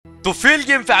तो fail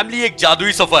game family एक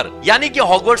जादुई सफर यानी कि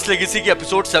हॉगवर्ट्स लेगेसी के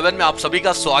एपिसोड 7 में आप सभी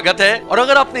का स्वागत है। और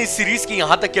अगर आपने इस सीरीज के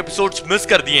यहाँ तक के एपिसोड्स मिस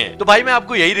कर दिए हैं तो भाई मैं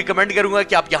आपको यही रिकमेंड करूंगा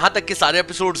कि आप यहाँ तक के सारे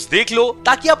एपिसोड्स देख लो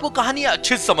ताकि आपको कहानी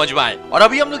अच्छे से समझ में आए। और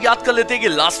अभी हम लोग याद कर लेते हैं कि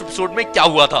लास्ट एपिसोड में क्या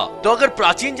हुआ था। तो अगर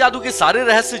प्राचीन जादू के सारे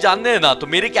रहस्य जानने हैं ना तो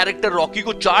मेरे कैरेक्टर रॉकी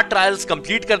को 4 ट्रायल्स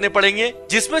कंप्लीट करने पड़ेंगे,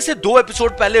 जिसमें से 2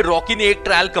 एपिसोड पहले रॉकी ने एक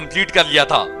ट्रायल कंप्लीट कर लिया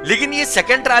था। लेकिन ये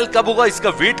सेकंड ट्रायल कब होगा इसका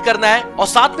वेट करना है। और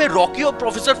साथ में रॉकी और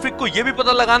प्रोफेसर फिक को ये भी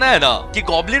पता लगाना है ना कि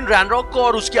गॉब्लिन रैनरॉक को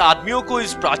और उसके आदमियों को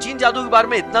इस प्राचीन जादू के बारे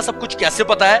में इतना सब कुछ कैसे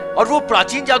पता है और वो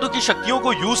प्राचीन जादू की शक्तियों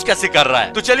को यूज कैसे कर रहा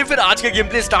है। तो चलिए फिर आज के गेम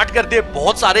प्ले स्टार्ट करते हैं।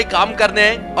 बहुत सारे काम करने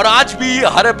हैं और आज भी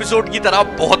हर एपिसोड की तरह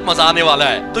बहुत मजा आने वाला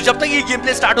है। तो जब तक ये गेम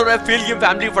प्ले स्टार्ट हो रहा है फेल गेम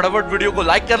फैमिली फटाफट वीडियो को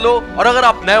लाइक कर लो और अगर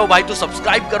आप नए हो भाई तो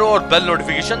सब्सक्राइब करो और बेल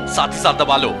नोटिफिकेशन साथ ही साथ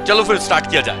दबा लो। चलो फिर स्टार्ट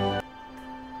किया जाए।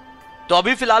 तो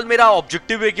अभी फिलहाल मेरा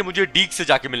ऑब्जेक्टिव है कि मुझे डीक से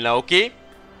जाके मिलना है। ओके,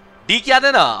 डीक याद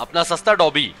है ना, अपना सस्ता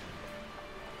डॉबी।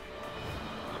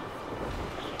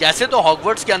 कैसे तो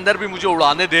हॉगवर्ट्स के अंदर भी मुझे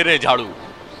उड़ाने दे रहे हैं झाड़ू,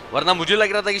 वरना मुझे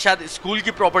लग रहा था कि शायद स्कूल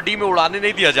की प्रॉपर्टी में उड़ाने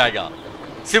नहीं दिया जाएगा,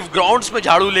 सिर्फ ग्राउंड्स में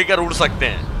झाड़ू लेकर उड़ सकते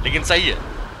हैं। लेकिन सही है,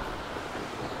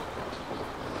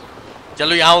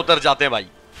 चलो यहां उतर जाते हैं भाई।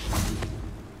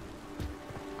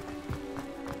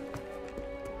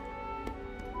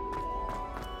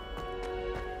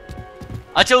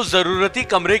 अच्छा, उस जरूरती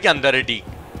कमरे के अंदर है डीक।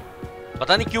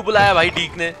 पता नहीं क्यों बुलाया भाई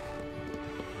डीक ने।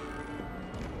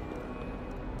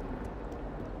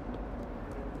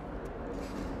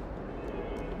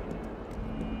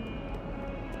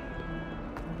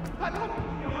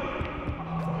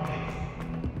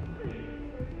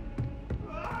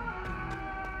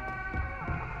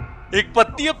 एक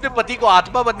पत्नी अपने पति को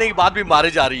आत्मा बनने के बाद भी मारे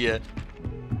जा रही है।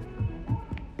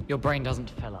 Your brain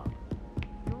doesn't fill up.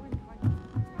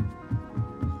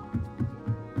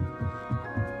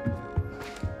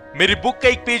 मेरी बुक का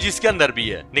एक पेज इसके अंदर भी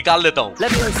है, निकाल लेता हूं।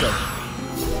 Let me listen.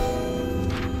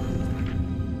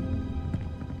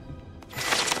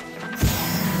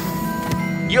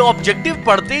 ये ऑब्जेक्टिव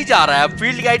पढ़ते ही जा रहा है।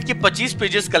 फील्ड गाइड के 25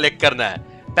 पेजेस कलेक्ट करना है।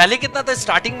 पहले कितना था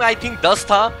स्टार्टिंग में? आई थिंक 10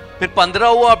 था, फिर 15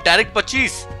 हुआ, अब डायरेक्ट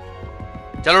 25।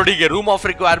 चलो ठीक है, रूम ऑफ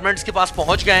रिक्वायरमेंट्स के पास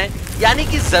पहुंच गए हैं, यानी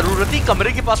कि जरूरती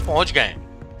कमरे के पास पहुंच गए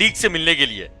हैं डीक से मिलने के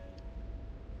लिए।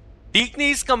 डीक ने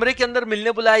इस कमरे के अंदर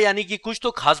मिलने बुलाया, यानी कि कुछ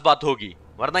तो खास बात होगी,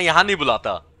 वरना यहां नहीं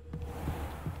बुलाता।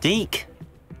 Deke.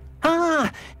 Ah,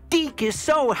 Deke is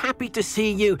so happy to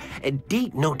see you.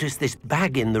 Deke noticed this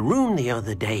bag in the room the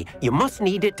other day. You must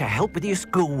need it to help with your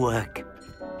schoolwork.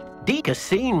 Deke has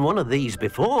seen one of these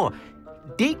before.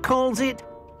 Deke calls it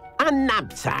a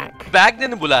knapsack. Bag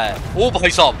ने बुलाया है। ओ भाई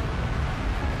साहब,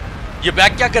 ये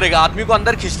bag क्या करेगा? आदमी को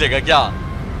अंदर खींच लेगा क्या?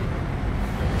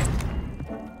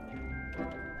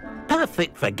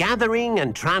 Perfect for gathering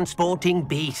and transporting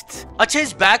beasts. अच्छा,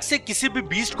 इस बैग से किसी भी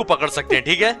बीस्ट को पकड़ सकते हैं,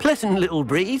 ठीक है? Pleasant little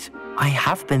breeze. I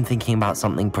have been thinking about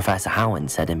something Professor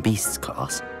Howen said in Beasts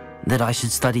class, that I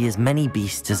should study as many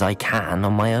beasts as I can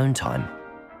on my own time.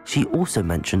 She also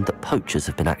mentioned that poachers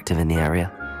have been active in the area.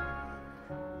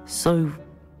 So,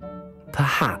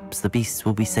 perhaps the beasts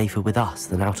will be safer with us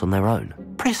than out on their own.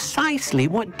 Precisely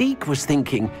what Deke was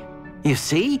thinking. You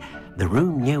see, the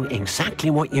room knew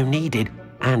exactly what you needed,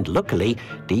 and luckily,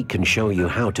 Deke can show you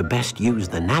how to best use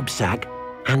the knapsack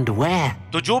and where.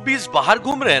 तो जो बीस बाहर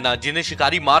घूम रहे हैं ना, जिन्हें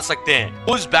शिकारी मार सकते हैं,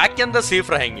 वो इस बैग के अंदर सेफ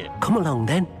रहेंगे। Come along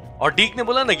then. और डीक ने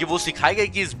बोला ना कि वो सिखाएगा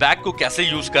कि इस बैग को कैसे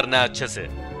यूज करना है अच्छे से।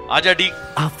 आजा डीक।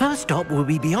 Our first stop will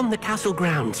be beyond the castle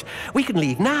grounds. We can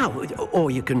leave now, or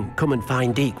you can come and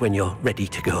find Deke when you're ready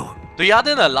to go. तो याद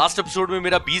है ना, लास्ट एपिसोड में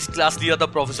मेरा 20 क्लास लिया था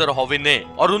प्रोफेसर हॉविन ने,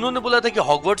 और उन्होंने बोला था कि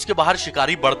हॉगवर्ट्स के बाहर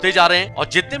शिकारी बढ़ते जा रहे हैं और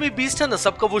जितने भी बीस्ट है ना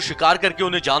सबका वो शिकार करके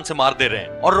उन्हें जान से मार दे रहे हैं।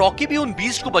 और रॉकी भी उन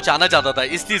बीस्ट को बचाना चाहता था,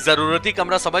 इसलिए जरूरती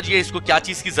कमरा समझ गया इसको क्या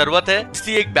चीज की जरूरत है।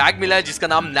 इसलिए एक बैग मिला है जिसका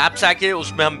नाम नैपसैक है,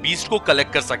 उसमें हम बीस्ट को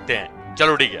कलेक्ट कर सकते हैं।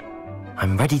 चलो ठीक है।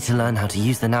 I'm ready to learn how to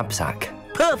use the knapsack.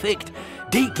 Perfect.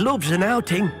 Deke loves an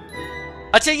outing.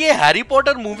 अच्छा, ये हैरी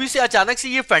पॉटर मूवी से अचानक से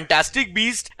ये fantastic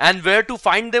beast and where to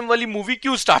find them वाली मूवी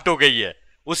क्यों स्टार्ट हो गई है?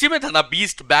 उसी में था ना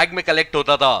बीस्ट बैग में कलेक्ट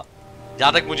होता था,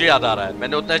 जहां तक मुझे याद आ रहा है।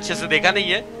 मैंने उतना अच्छे से देखा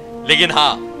नहीं है, लेकिन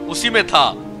हाँ उसी में था।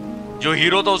 जो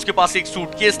हीरो था उसके पास एक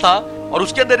सूटकेस था और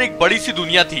उसके अंदर एक बड़ी सी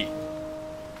दुनिया थी।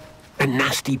 A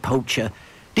nasty poacher.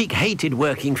 Deke hated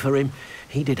working for him.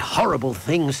 He did horrible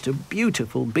things to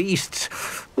beautiful beasts.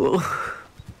 Oh.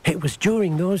 It was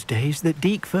during those days that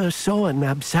Deke first saw a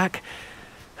knapsack.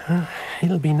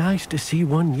 It'll be nice to see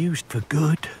one used for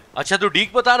good. अच्छा, तो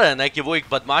डीक बता रहा है ना कि वो एक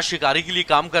बदमाश शिकारी के लिए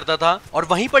काम करता था और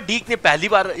वहीं पर डीक ने पहली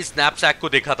बार इस नैपसैक को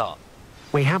देखा था।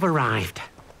 We have arrived.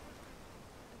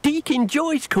 Deke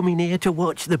enjoys coming here to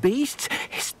watch the beasts,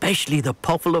 especially the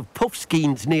potful of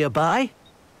puffskeins nearby.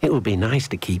 It will be nice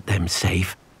to keep them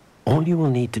safe. All you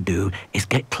will need to do is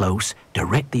get close,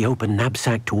 direct the open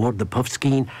knapsack toward the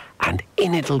puffskein, and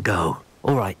in it'll go.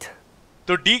 All right.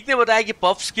 तो डीक ने बताया कि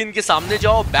पफस्किन के सामने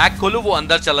जाओ, bag खोलो, वो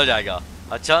अंदर चला जाएगा।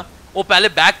 अच्छा, वो पहले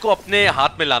बैग को अपने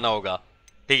हाथ में लाना होगा।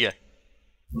 ठीक है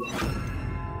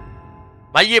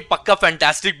भाई, ये पक्का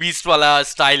फैंटास्टिक बीस्ट वाला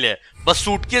स्टाइल है, बस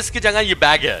सूटकेस की जगह ये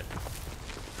बैग है।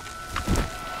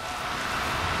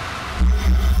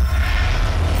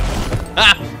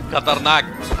 खतरनाक।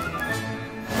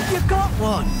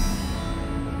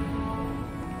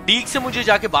 डीक से मुझे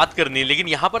जाके बात करनी है, लेकिन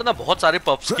यहां पर ना बहुत सारे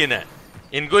पफस्किन है,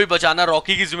 इनको ही बचाना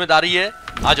रॉकी की जिम्मेदारी है।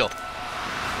 आ जाओ,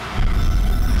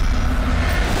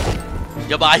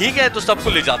 जब आ ही गए तो सबको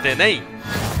ले जाते हैं। नहीं,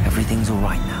 Everything's all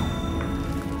right now.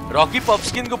 Rocky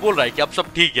पफस्किन को बोल रहा है कि अब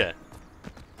सब ठीक है।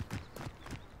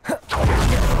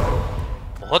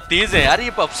 बहुत तेज है यार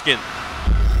ये पफस्किन।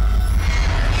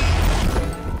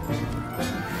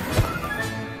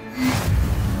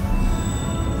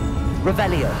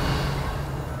 Revelio.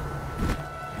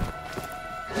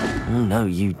 No,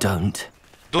 you don't.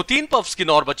 2-3 पफस्किन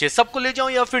और बचे, सबको ले जाऊं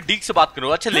या फिर डीक से बात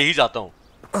करूं? अच्छा, ले ही जाता हूं।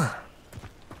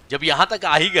 जब यहां तक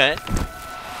आ ही गए,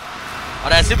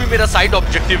 और ऐसे भी मेरा साइड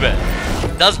ऑब्जेक्टिव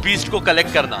है 10 बीस्ट को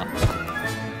कलेक्ट करना।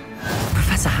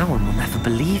 Professor Howard will never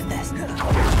believe this.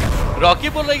 Rocky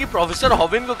बोल रहा है कि प्रोफेसर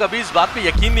हॉविन को कभी इस बात पे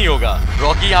यकीन नहीं होगा।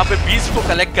 रॉकी यहाँ पे बीस्ट को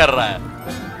कलेक्ट कर रहा है।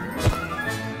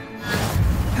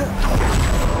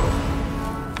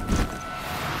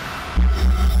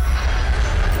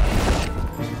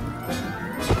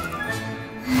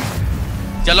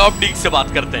 चलो अब डीक से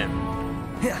बात करते हैं।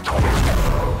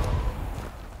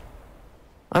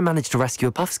 I managed to rescue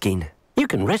a puffskein. You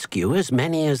can rescue as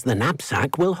many as the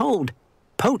knapsack will hold.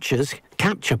 Poachers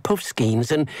capture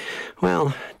puffskeins and,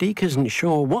 well, Deke isn't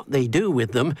sure what they do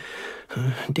with them.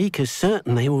 Deke is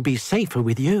certain they will be safer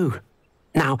with you.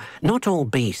 Now, not all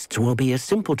beasts will be as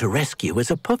simple to rescue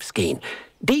as a puffskein.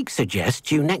 Deke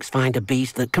suggests you next find a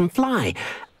beast that can fly.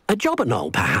 A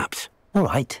jobberknoll, perhaps. All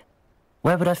right.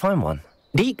 Where would I find one?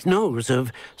 Deke knows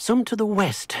of some to the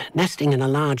west, nesting in a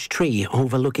large tree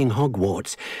overlooking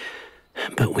Hogwarts.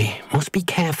 But we must be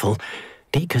careful.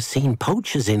 Deke has seen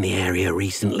poachers in the area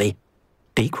recently.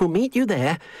 Deke will meet you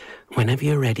there whenever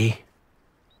you're ready.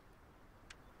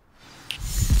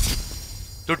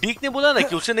 तो डीक ने बोला ना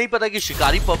कि उसे नहीं पता कि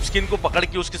शिकारी पफस्किन को पकड़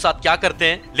के उसके साथ क्या करते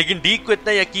हैं, लेकिन डीक को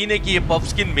इतना यकीन है कि ये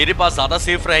पफस्किन मेरे पास ज्यादा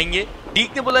सेफ रहेंगे।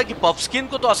 डीक ने बोला कि पफस्किन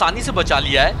को तो आसानी से बचा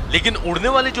लिया है, लेकिन उड़ने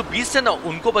वाले जो बीस्ट है ना,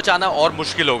 उनको बचाना और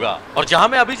मुश्किल होगा। और जहां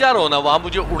मैं अभी जा रहा हूं ना, वहां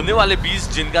मुझे उड़ने वाले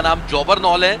बीस्ट जिनका नाम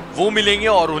जॉबरनॉल है, वो मिलेंगे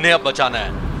और उन्हें अब बचाना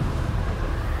है।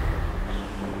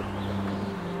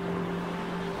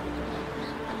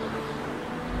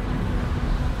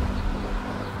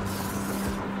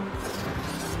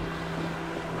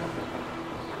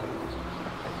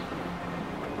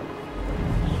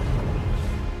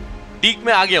 डीक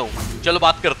में आ गया हूं, चलो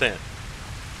बात करते हैं।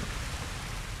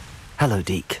 Hello,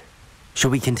 Deke. Shall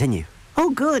we continue?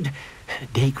 Oh, good.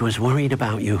 Deke was worried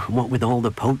about you, what with all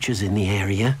the poachers in the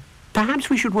area. Perhaps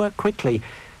we should work quickly.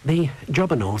 The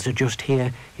jobberknolls are just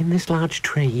here, in this large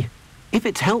tree. If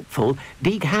it's helpful,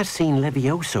 Deke has seen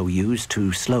Levioso used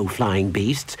to slow flying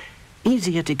beasts.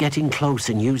 Easier to get in close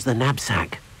and use the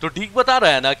knapsack. तो डीक बता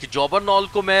रहा है ना कि जॉबरनॉल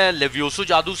को मैं लेवियोसो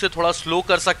जादू से थोड़ा स्लो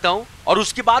कर सकता हूं, और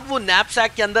उसके बाद वो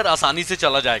नैपसैक के अंदर आसानी से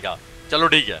चला जाएगा। चलो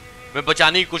ठीक है, मैं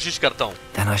बचाने की कोशिश करता हूं।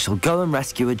 Then I shall go and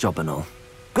rescue a jobberknoll.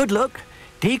 Good luck.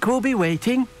 Deke will be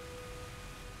waiting.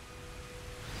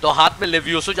 तो हाथ में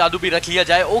लेवियोसो जादू भी रख लिया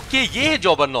जाए। ओके, ये है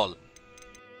जॉबरनॉल।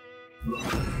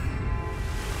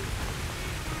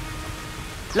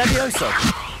 Levioso.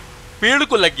 पेड़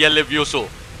को लग गया लेवियोसो,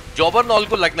 जॉबरनॉल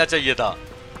को लगना चाहिए था।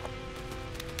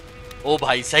 ओ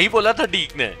भाई, सही बोला था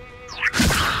डीक ने।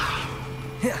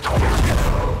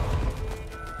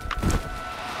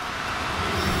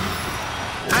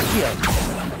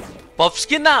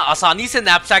 पफस्किन ना आसानी से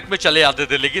नैपसैक में चले आते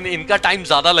थे, लेकिन इनका टाइम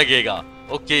ज्यादा लगेगा।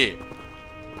 ओके,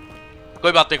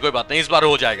 कोई बात नहीं, कोई बात नहीं, इस बार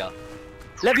हो जाएगा।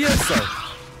 Levioso.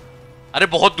 अरे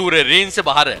बहुत दूर है, रेंज से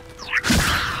बाहर है।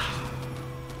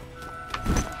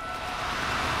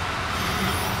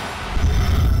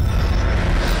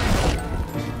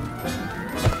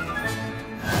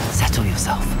 Settle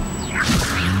yourself.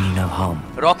 You no harm.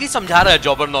 Rocky समझा रहा है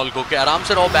जॉबरनॉल को कि आराम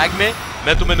से रहो बैग में,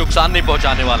 मैं तुम्हें नुकसान नहीं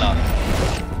पहुंचाने वाला।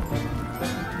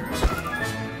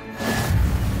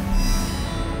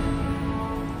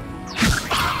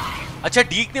 अच्छा,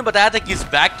 डीक ने बताया था कि इस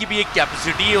बैग की भी एक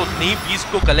कैपेसिटी है, उतनी ही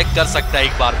बीस्ट को कलेक्ट कर सकता है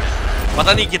एक बार में।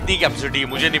 पता नहीं कितनी कैपेसिटी है,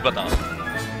 मुझे नहीं पता।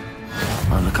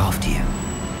 I'll look after you.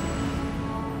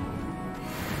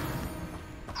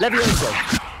 Levioso.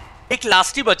 एक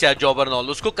लास्ट ही बचा है जॉबरनॉल,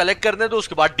 उसको कलेक्ट करने दो,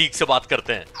 उसके बाद डीक से बात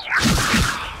करते हैं।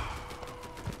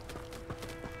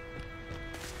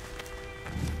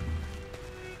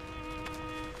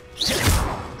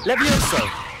 Levioso!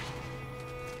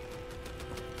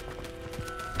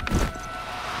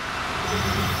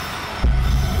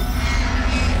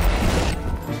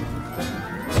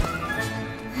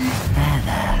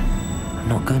 There. I'm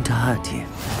not going to hurt you.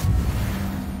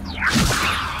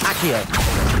 Accio!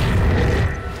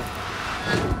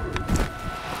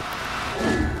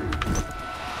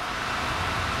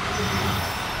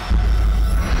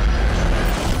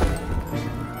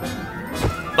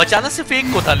 बचाना सिर्फ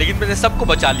एक को था, लेकिन मैंने सबको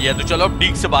बचा लिया। तो चलो अब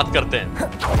डीक से बात करते हैं।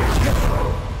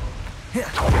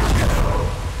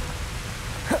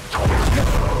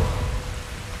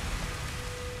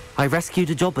 I rescued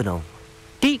a Jobberknoll.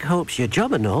 Deke hopes your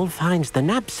Jobberknoll finds the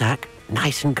knapsack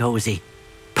nice and cozy.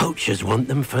 Poachers want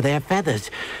them for their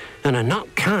feathers, and are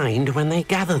not kind when they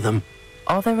gather them.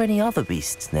 Are there any other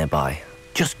beasts nearby?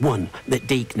 Just one that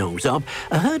Deke knows of,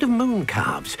 a herd of moon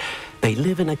calves. They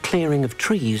live in a clearing of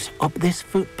trees up this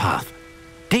footpath.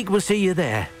 Deke will see you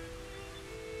there.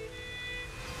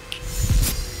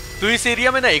 तो इस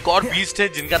area में ना एक और beast है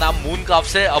जिनका नाम moon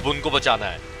carbs है। अब उनको बचाना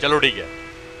है। चलो ठीक है।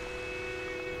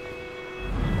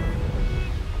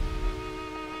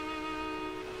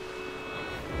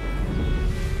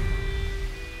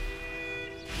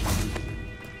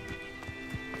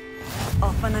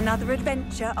 Off on another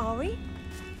adventure, are we?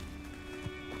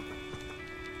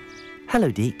 Hello,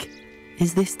 Deke.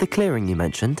 Is this the clearing you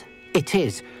mentioned? It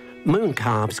is. Moon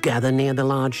calves gather near the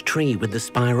large tree with the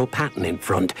spiral pattern in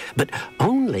front, but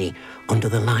only under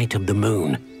the light of the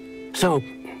moon. So,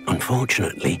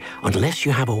 unfortunately, unless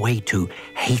you have a way to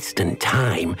hasten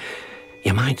time,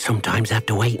 you might sometimes have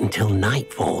to wait until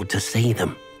nightfall to see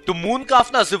them. तो moon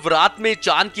काफ ना सिर्फ रात में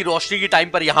चांद की रोशनी के time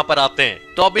पर यहाँ पर आते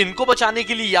हैं। तो अब इनको बचाने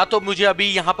के लिए या तो मुझे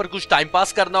अभी यहाँ पर कुछ टाइम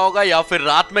पास करना होगा या फिर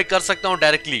रात में कर सकता हूँ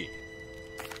directly.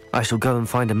 I shall go and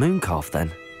find a moon calf then.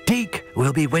 Deke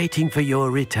will be waiting for your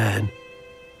return.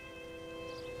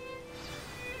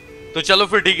 तो चलो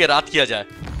फिर ठीक है, रात किया जाए।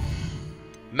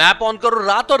 मैप ऑन करो।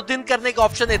 रात और दिन करने का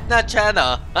ऑप्शन इतना अच्छा है ना,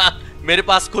 मेरे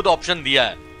पास खुद ऑप्शन दिया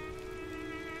है।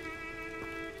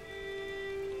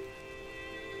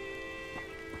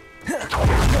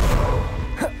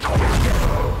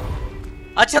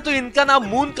 अच्छा, तो इनका नाम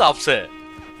मून काफ्स है।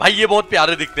 भाई ये बहुत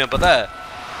प्यारे दिखते हैं, पता है।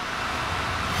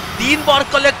 3 बार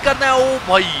कलेक्ट करना है। ओ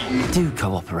भाई, Do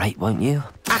cooperate, won't you?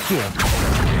 Accio!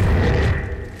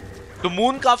 तो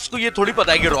मून काफ्स को ये थोड़ी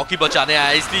पता है कि रॉकी बचाने आया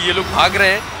है, इसलिए ये लोग भाग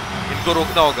रहे हैं। इनको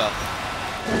रोकना होगा।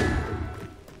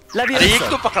 अरे एक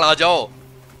तो पकड़ा जाओ।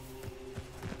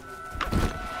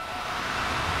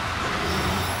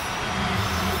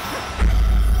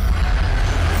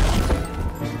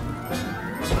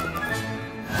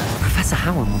 Professor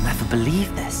Howard will never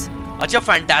believe this. अच्छा,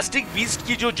 फैंटास्टिक बीस्ट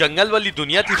की जो जंगल वाली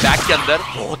दुनिया थी बैग के अंदर,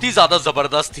 बहुत ही ज्यादा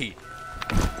जबरदस्त थी।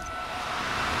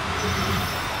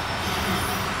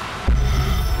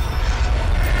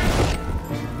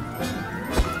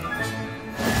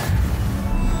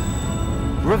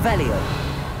 Revelio.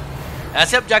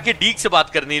 ऐसे अब जाके डीक से बात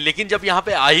करनी है, लेकिन जब यहाँ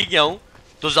पे आ ही गया हूं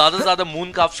तो ज्यादा से ज्यादा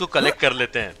मून काफ्स को कलेक्ट कर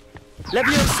लेते हैं।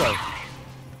 Levioso.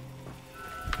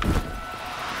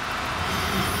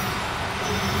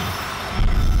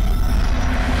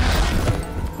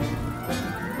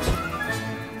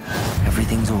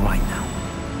 Everything's all right now.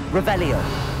 Revelio.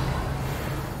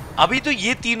 अभी तो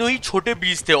ये तीनों ही छोटे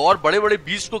बीस्ट थे और बड़े बड़े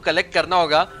बीस्ट को कलेक्ट करना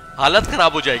होगा, हालत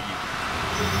खराब हो जाएगी।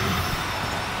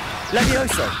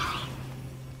 Levioso.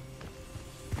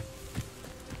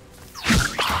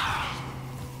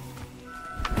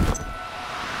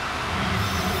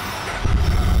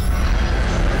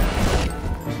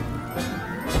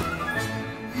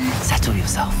 Settle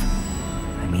yourself.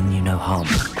 I mean you no harm.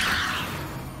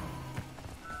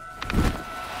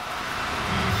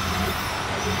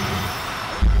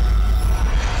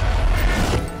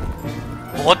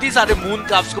 बहुत ही सारे मून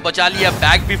काफ्स को बचा लिया,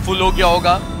 बैग भी फुल हो गया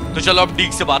होगा। तो चलो अब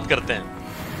डीक से बात करते हैं।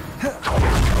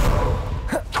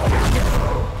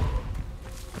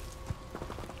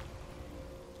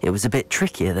 It was a bit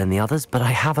trickier than the others, but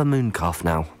I have a moon calf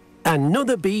now.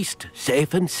 Another beast,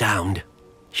 safe and sound.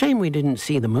 Shame we didn't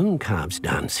see the moon calves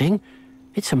dancing.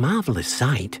 It's a marvelous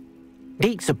sight.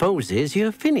 Deke supposes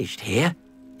you're finished here.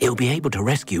 He'll be able to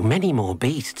rescue many more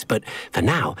beasts, but for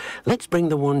now, let's bring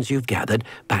the ones you've gathered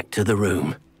back to the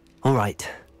room. All right.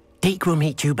 Deke will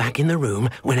meet you back in the room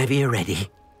whenever you're ready.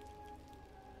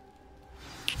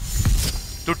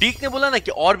 तो डीक ने बोला ना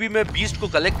कि और भी मैं beast को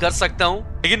collect कर सकता हूँ,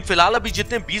 लेकिन फिलहाल अभी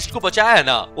जितने बीस्ट को बचाया है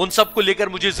ना, उन सबको लेकर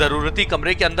मुझे जरूरती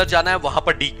कमरे के अंदर जाना है। वहां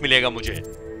पर डीक मिलेगा मुझे।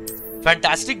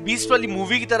 फैंटास्टिक बीस्ट वाली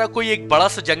मूवी की तरह कोई एक बड़ा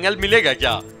सा जंगल मिलेगा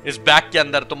क्या इस बैग के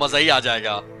अंदर? तो मजा ही आ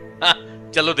जाएगा।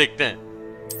 चलो देखते हैं।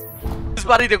 इस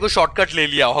बार ही देखो शॉर्टकट ले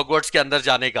लिया हॉगवर्ट्स के अंदर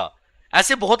जाने का।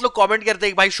 ऐसे बहुत लोग कमेंट करते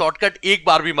हैं कि भाई शॉर्टकट एक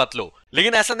बार भी मत लो,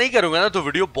 लेकिन ऐसा नहीं करूंगा ना तो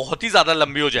वीडियो बहुत ही ज्यादा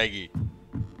लंबी हो जाएगी।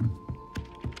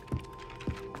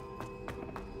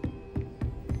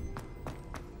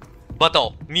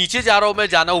 बताओ नीचे जा रहा हूं मैं,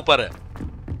 जाना ऊपर है।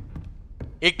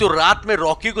 एक तो रात में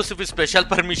रॉकी को सिर्फ स्पेशल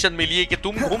परमिशन मिली है कि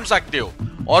तुम घूम सकते हो,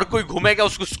 और कोई घूमेगा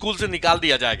उसको स्कूल से निकाल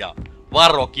दिया जाएगा। वाह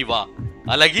रॉकी वाह,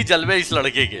 अलग ही जलवे इस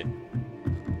लड़के के।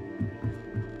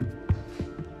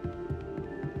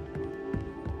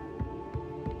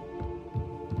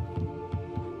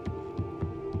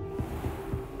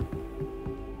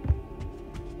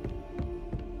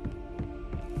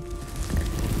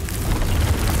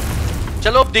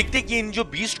 चलो अब देखते हैं कि इन जो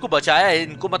बीस्ट को बचाया है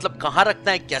इनको मतलब कहां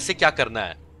रखना है, कैसे क्या करना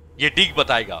है, ये डीक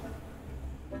बताएगा।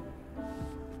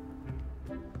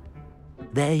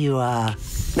 There you are.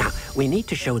 Now, we need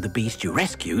to show the beast you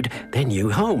rescued their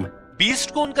new home.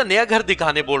 Beast को उनका नया घर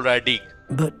दिखाने बोल रहा है डीक।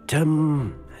 But,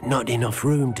 not enough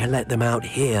room to let them out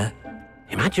here.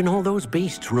 Imagine all those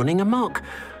beasts running amok.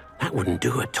 That wouldn't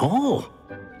do at all.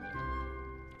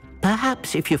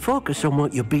 Perhaps if you focus on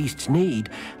what your beasts need,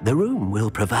 the room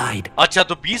will provide. अच्छा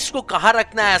तो beast को कहां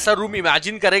रखना है ऐसा room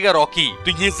imagine करेगा Rocky,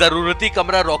 तो ये जरूरती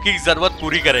कमरा रॉकी की जरूरत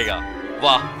पूरी करेगा।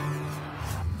 वाह।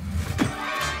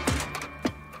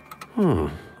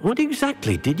 What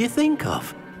exactly did you think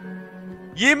of?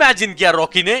 ये इमेजिन किया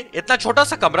रॉकी ने, इतना छोटा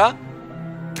सा कमरा।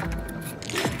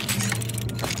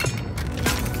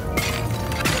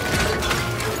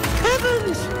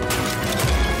 Heavens!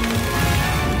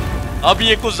 अब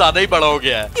ये कुछ ज्यादा ही बड़ा हो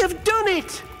गया है। You've done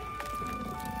it!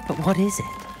 But what is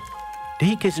it?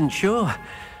 Deke isn't sure.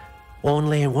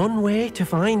 Only one way to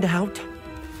find out.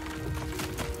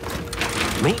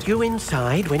 Meet you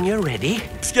inside when you're ready.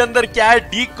 इसके अंदर क्या है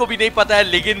डीक को भी नहीं पता है,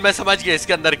 लेकिन मैं समझ गया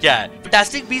इसके अंदर क्या है।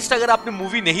 फैंटास्टिक बीस्ट अगर आपने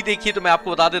मूवी नहीं देखी है तो मैं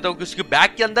आपको बता देता हूँ कि उसके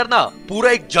बैग के अंदर ना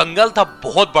पूरा एक जंगल था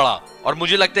बहुत बड़ा, और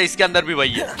मुझे लगता है इसके अंदर भी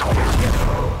वही है।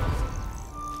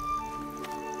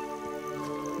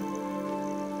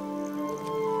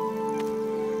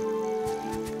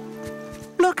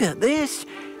 Look at this.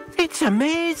 It's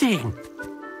amazing.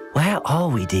 Where are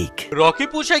we, Deke? Rocky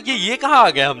पूछा कि ये कहाँ आ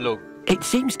गए हम लोग। It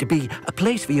seems to be a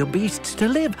place for your beasts to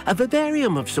live, a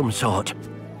vivarium of some sort.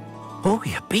 Oh,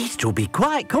 your beasts will be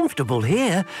quite comfortable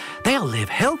here. They'll live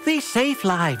healthy, safe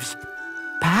lives.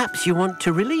 Perhaps you want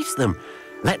to release them,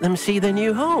 let them see their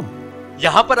new home.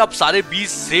 यहाँ पर अब सारे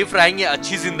beast safe रहेंगे,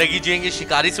 अच्छी जिंदगी जिएंगे,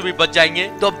 शिकारी से भी बच जाएंगे।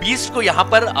 तो अब बीस्ट को यहाँ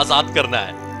पर आजाद करना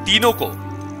है, तीनों को,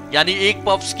 यानी एक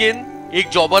पफस्किन, एक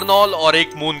जॉबरनॉल और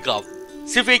एक मूनकाफ।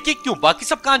 सिर्फ एक एक क्यों, बाकी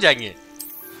सब कहां जाएंगे?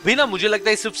 भाई ना मुझे लगता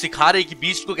है सिर्फ सिखा रहे कि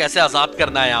बीस्ट को कैसे आजाद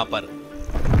करना है यहाँ पर।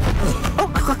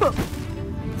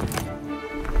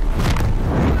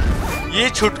 ये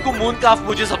छुटकू मूनकाफ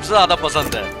मुझे सबसे ज्यादा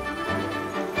पसंद है।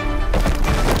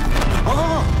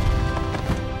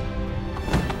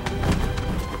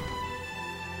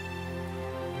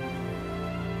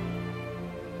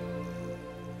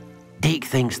 Deke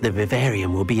thinks the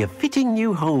vivarium will be a fitting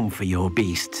new home for your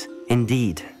beasts.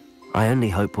 Indeed. I only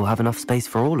hope we'll have enough space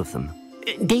for all of them.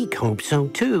 Deke hopes so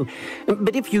too.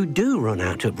 But if you do run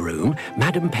out of room,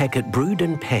 Madam Peck at Brood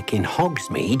and Peck in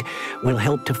Hogsmeade will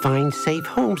help to find safe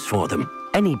homes for them.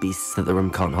 Any beasts that the room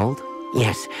can't hold?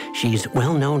 Yes, she's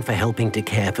well known for helping to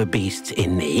care for beasts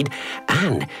in need,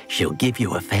 and she'll give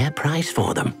you a fair price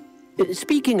for them.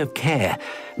 Speaking of care,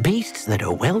 beasts that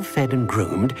are well fed and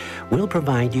groomed will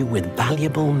provide you with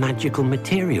valuable magical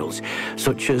materials,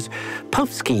 such as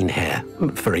puffskein hair,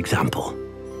 for example.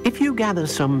 If you gather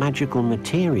some magical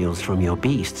materials from your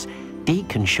beasts, Deke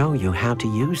can show you how to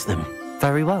use them.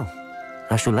 Very well.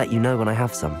 I shall let you know when I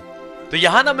have some. तो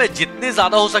यहाँ ना मैं जितने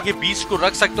ज्यादा हो सके beast को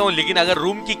रख सकता हूँ, लेकिन अगर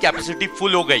रूम की कैपेसिटी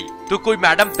फुल हो गई तो कोई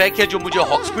मैडम पैक है जो मुझे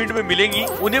हॉग्समीड में मिलेंगी,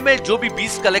 उन्हें मैं जो भी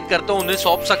बीस्ट कलेक्ट करता हूँ उन्हें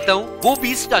सौंप सकता हूँ। वो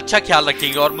बीस्ट का अच्छा ख्याल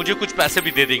रखेंगे और मुझे कुछ पैसे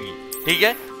भी दे देंगी। ठीक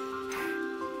है,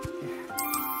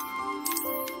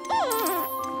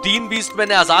 3 बीस्ट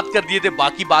मैंने आजाद कर दिए थे,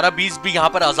 बाकी 12 बीस्ट भी यहाँ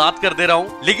पर आजाद कर दे रहा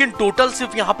हूँ, लेकिन टोटल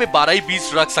सिर्फ यहाँ पे 12 ही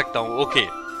बीस्ट रख सकता हूँ। ओके,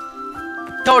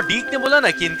 तो डीक ने बोला ना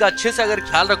कि इनका अच्छे से अगर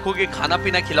ख्याल रखोगे, खाना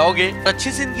पीना खिलाओगे,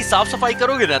 अच्छे से इनकी साफ सफाई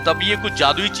करोगे ना, तब ये कुछ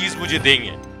जादुई चीज मुझे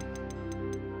देंगे।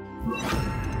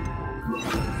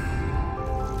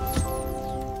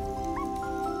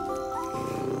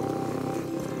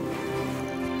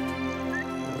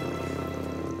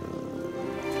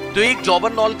 तो एक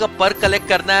जॉबरनॉल का फर कलेक्ट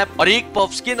करना है और एक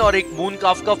पफस्किन और एक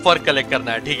मूनकाफ का फर कलेक्ट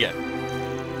करना है। ठीक है,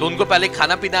 तो उनको पहले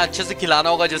खाना पीना अच्छे से खिलाना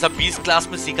होगा जैसा 20 क्लास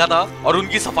में सीखा था, और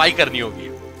उनकी सफाई करनी होगी।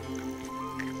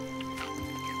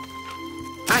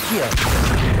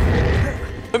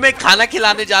 तो मैं खाना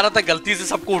खिलाने जा रहा था, गलती से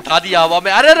सबको उठा दिया हवा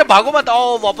में। अरे अरे भागो मत,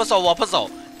 आओ वापस आओ वापस आओ।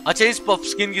 अच्छा, इस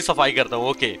पफस्किन की सफाई करता हूँ।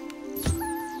 ओके,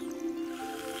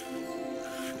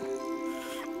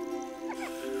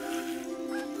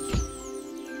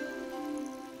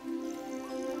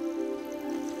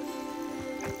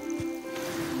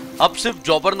 अब सिर्फ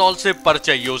जॉबरनॉल से पर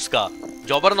चाहिए उसका।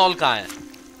 जॉबरनॉल कहाँ है?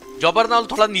 जॉबरनॉल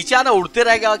थोड़ा नीचे आना, उड़ते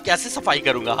रहेगा, कैसे सफाई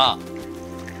करूंगा? हाँ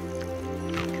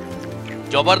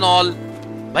जॉबरनॉल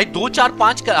भाई 2 4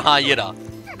 5 का, हाँ ये रहा।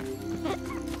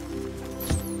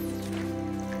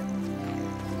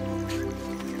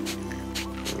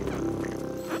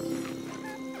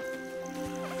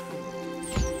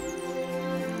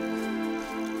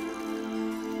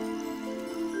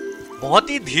 बहुत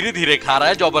ही धीरे धीरे खा रहा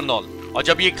है जॉबरनॉल, और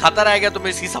जब ये खाता रहेगा तो मैं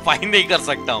इसकी सफाई नहीं कर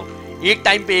सकता हूं। एक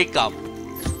टाइम पे एक काम।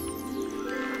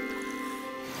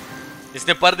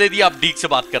 इसने पर दे दिया, अब डीक से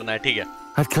बात करना है, ठीक है?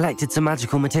 I've collected some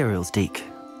magical materials, Deke.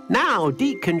 Now,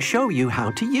 Deke can show you how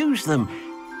to use them.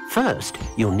 First,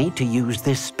 you'll need to use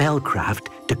this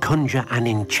spellcraft to conjure an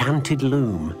enchanted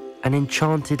loom. An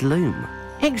enchanted loom?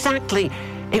 Exactly.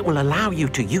 It will allow you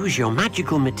to use your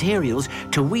magical materials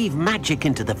to weave magic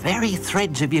into the very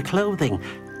threads of your clothing,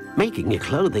 making your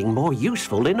clothing more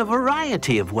useful in a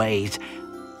variety of ways.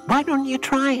 Why don't you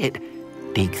try it?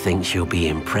 Deke thinks you'll be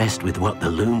impressed with what the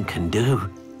loom can do.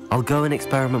 I'll go and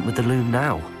experiment with the loom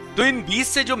now. तो इन बीज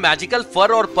से जो magical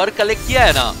फर और पर collect किया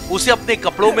है ना, उसे अपने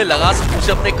कपड़ों में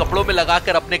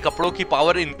लगाकर अपने कपड़ों की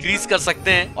पावर इंक्रीज कर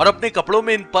सकते हैं। और अपने कपड़ों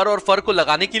में इन पर और फर को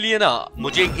लगाने के लिए ना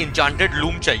मुझे एक इंचांटेड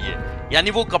लूम चाहिए।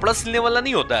 यानी वो कपड़ा सिलने वाला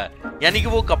नहीं होता है, यानी कि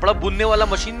वो कपड़ा बुनने वाला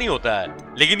मशीन नहीं होता है,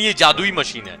 लेकिन ये जादुई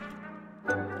मशीन है।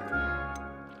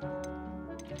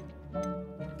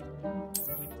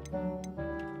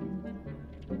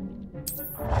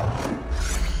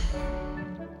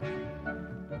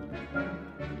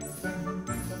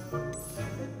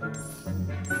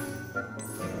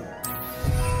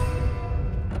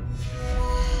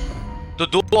 तो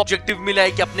 2 ऑब्जेक्टिव मिला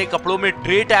है कि अपने कपड़ों में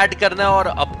ट्रेट ऐड करना है और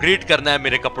अपग्रेड करना है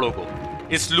मेरे कपड़ों को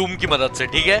इस लूम की मदद से,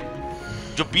 ठीक है?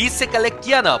 जो बीज से कलेक्ट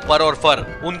किया ना पर और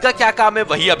फर, उनका क्या काम है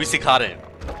वही अभी सिखा रहे हैं।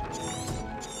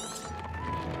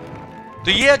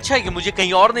 तो ये अच्छा है कि मुझे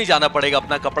कहीं और नहीं जाना पड़ेगा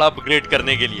अपना कपड़ा अपग्रेड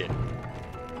करने के लिए।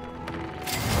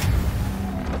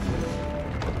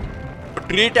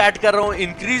 ट्रेट ऐड कर रहा हूं,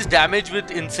 इंक्रीज डैमेज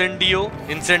विद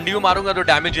इंसेंडियो मारूंगा तो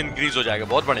डैमेज इंक्रीज हो जाएगा।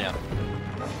 बहुत बढ़िया।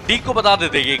 डीक को बता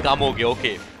देते ये काम हो गया।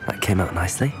 Okay, That came out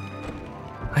nicely.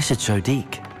 I should show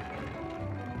Deke.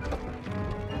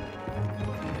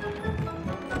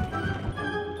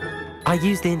 I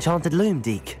used the enchanted loom,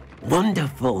 Deke.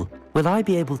 Wonderful. Will I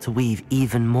be able to weave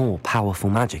even more powerful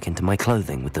magic into my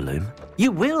clothing with the loom?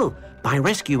 You will, by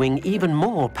rescuing even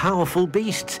more powerful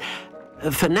beasts.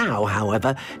 For now,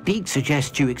 however, Deke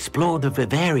suggests you explore the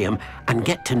vivarium and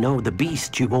get to know the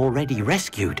beasts you've already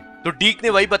rescued. तो डीक ने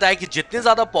वही बताया कि जितने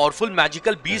ज्यादा powerful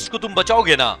magical beast को तुम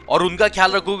बचाओगे ना और उनका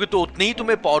ख्याल रखोगे तो उतने ही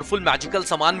तुम्हें पावरफुल मैजिकल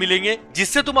सामान मिलेंगे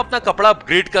जिससे तुम अपना कपड़ा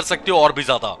अपग्रेड कर सकते हो और भी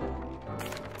ज्यादा।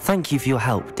 Thank you for your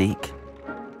help, Deke.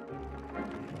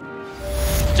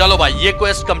 चलो भाई, ये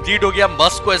क्वेस्ट कंप्लीट हो गया।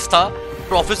 मस्त क्वेस्ट था।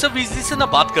 प्रोफेसर वीजली से ना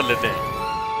बात कर लेते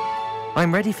हैं।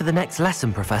 I'm ready for the next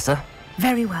lesson, Professor.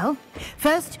 Very well.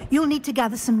 First, you'll need to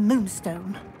gather some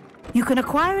moonstone. You can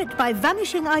acquire it by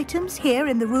vanishing items here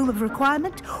in the Room of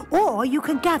Requirement, or you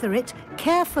can gather it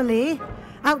carefully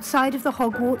outside of the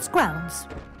Hogwarts grounds.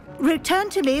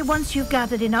 Return to me once you've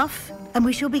gathered enough, and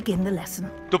we shall begin the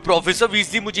lesson. तो professor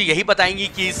Weasley मुझे यही बताएंगी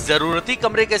कि इस जरूरती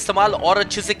कमरे का इस्तेमाल और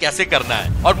अच्छे से कैसे करना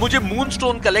है। और मुझे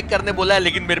मूनस्टोन कलेक्ट करने बोला है,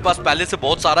 लेकिन मेरे पास पहले से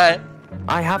बहुत सारा है।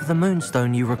 I have the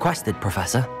moonstone you requested,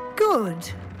 Professor.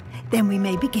 Good. Then we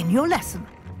may begin your lesson.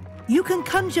 You can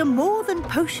conjure more than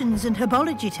potions and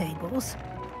herbology tables.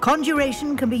 Conjuration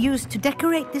can be used to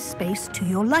decorate this space to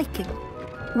your liking.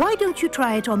 Why don't you try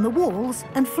it on the walls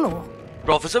and floor?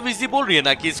 Professor Weasley बोल रही है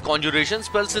ना कि इस कॉन्जुरेशन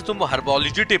spell से तुम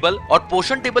herbology table और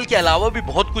पोशन table के अलावा भी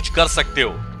बहुत कुछ कर सकते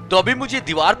हो। तो अभी मुझे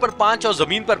दीवार पर 5 और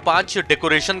जमीन पर 5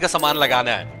 डेकोरेशन का सामान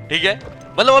लगाना है, ठीक है?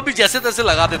 मतलब अभी जैसे तैसे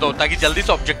लगा देता हूँ ताकि जल्दी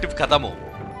से ऑब्जेक्टिव खत्म हो।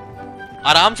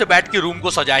 आराम से बैठ के रूम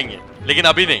को सजाएंगे, लेकिन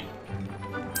अभी नहीं,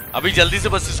 अभी जल्दी से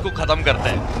बस इसको खत्म करते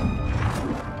हैं।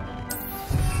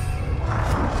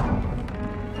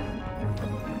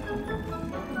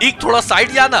 एक थोड़ा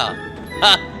साइड जाना।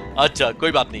 हाँ, अच्छा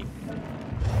कोई बात नहीं।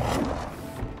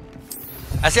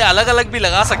 ऐसे अलग अलग भी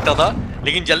लगा सकता था,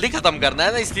 लेकिन जल्दी खत्म करना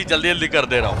है ना, इसलिए जल्दी जल्दी कर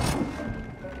दे रहा हूं।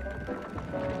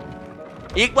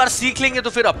 एक बार सीख लेंगे तो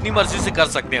फिर अपनी मर्जी से कर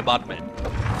सकते हैं बाद में।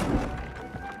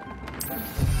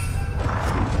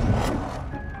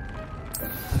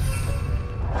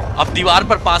 अब दीवार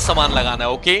पर 5 सामान लगाना है।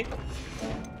 ओके,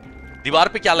 दीवार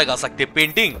पे क्या लगा सकते हैं?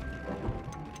 पेंटिंग।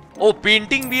 ओ,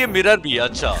 पेंटिंग भी है, मिरर भी है।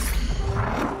 अच्छा,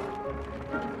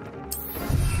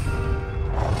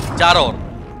 4 और।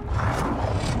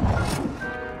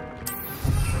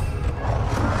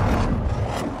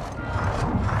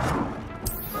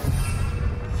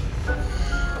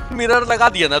 मिरर लगा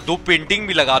दिया ना, 2 पेंटिंग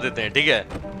भी लगा देते हैं, ठीक है?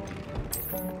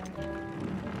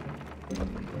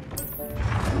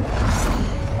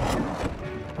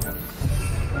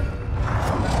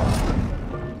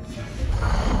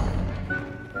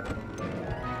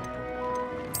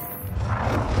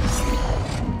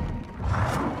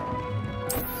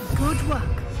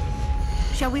 work.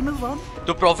 Shall we move on?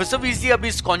 तो प्रोफेसर वीजली अभी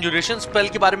इस कॉन्जुरेशन स्पेल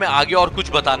के बारे में आगे और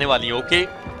कुछ बताने वाली है, ओके?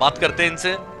 बात करते हैं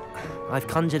इनसे। I've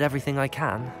conjured everything I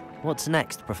can. What's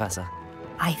next, Professor?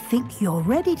 I think you're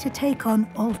ready to take on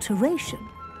alteration.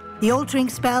 The altering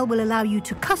spell will allow you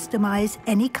to customize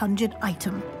any conjured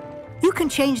item. You can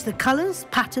change the colors,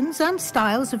 patterns, and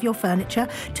styles of your furniture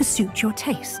to suit your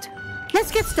taste.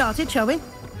 Let's get started, shall we?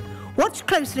 Watch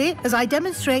closely as I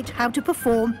demonstrate how to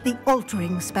perform the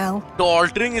altering spell. तो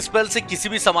altering spell से किसी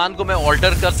भी सामान को मैं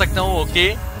alter कर सकता हूँ, ओके?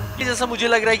 जैसा मुझे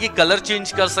लग रहा है कि कलर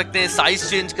चेंज कर सकते हैं, साइज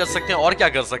चेंज कर सकते हैं, और क्या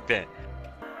कर सकते हैं?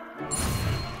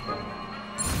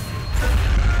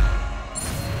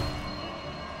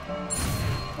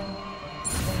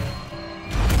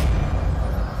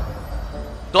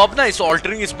 तो अब ना इस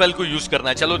ऑल्टरिंग स्पेल को यूज करना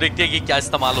है। चलो देखते हैं कि क्या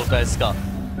इस्तेमाल होता है इसका।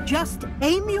 Just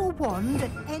aim your wand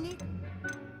at any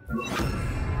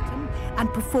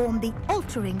and perform the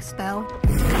altering spell.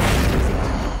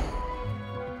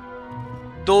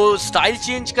 तो स्टाइल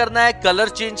चेंज करना है, कलर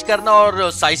चेंज करना और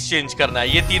साइज चेंज करना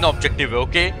है, ये तीन ऑब्जेक्टिव है,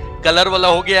 ओके? कलर वाला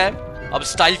हो गया है, अब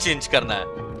स्टाइल चेंज करना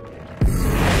है।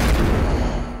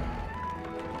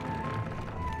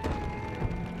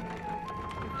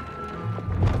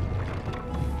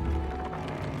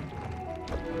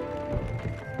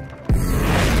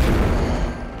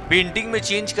 पेंटिंग में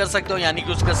चेंज कर सकता हूँ, यानी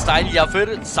कि उसका स्टाइल, या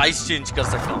फिर साइज चेंज कर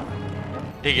सकता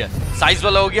हूँ। ठीक है, साइज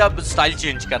वाला हो गया, अब स्टाइल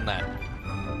चेंज करना है।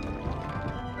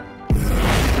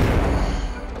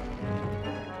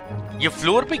 ये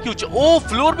फ्लोर पे क्यों ओ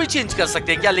फ्लोर पे चेंज कर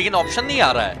सकते हैं क्या? लेकिन ऑप्शन नहीं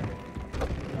आ रहा है।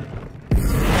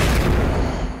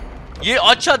 ये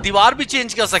अच्छा, दीवार भी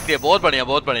चेंज कर सकते हैं, बहुत बढ़िया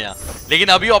बहुत बढ़िया, लेकिन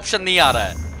अभी ऑप्शन नहीं आ रहा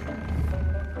है।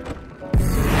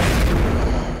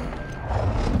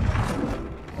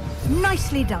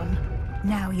 Nicely done.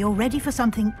 Now you're ready for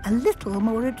something a little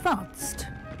more advanced.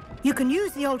 You can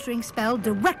use the altering spell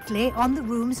directly on the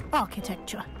room's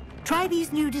architecture. Try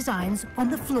these new designs on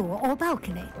the floor or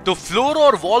balcony. तो floor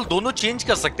और wall दोनों change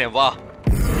कर सकते हैं, वाह।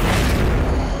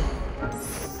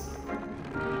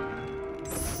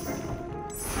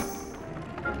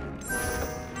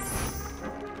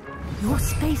 Your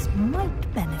space might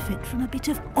benefit from a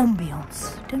bit of ambience,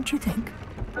 don't you think?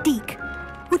 Deke,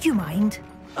 would you mind?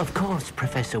 Of course,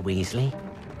 Professor Weasley.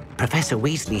 Professor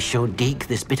Weasley showed Deke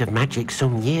this bit of magic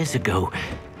some years ago.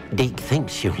 Deke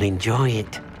thinks you'll enjoy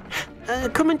it.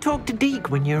 Come and talk to Deke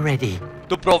when you're ready.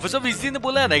 तो professor Weasley ने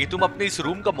बोला है ना कि तुम अपने इस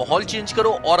room का माहौल चेंज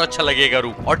करो और अच्छा लगेगा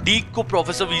रूम। और डीक को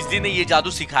प्रोफेसर वीजली ने ये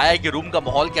जादू सिखाया है कि रूम का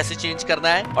माहौल कैसे चेंज करना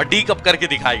है, और डीक अब करके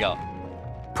दिखाएगा।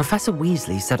 Professor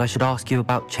Weasley said I should ask you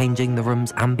about changing the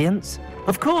room's ambience.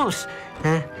 Of course.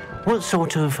 What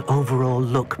sort of overall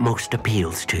look most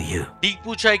appeals to you? डीक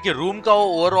पूछा है कि रूम का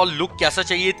ओवरऑल लुक कैसा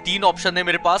चाहिए। तीन ऑप्शन है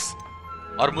मेरे पास,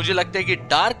 और मुझे लगता है कि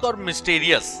डार्क और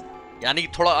मिस्टीरियस, यानी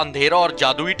थोड़ा अंधेरा और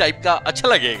जादुई टाइप का अच्छा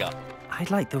लगेगा।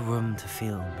 I'd like the room to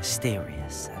feel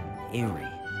mysterious and eerie,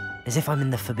 as if I'm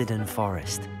in the Forbidden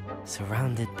Forest,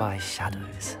 surrounded by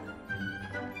shadows.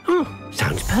 Oh,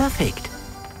 sounds perfect.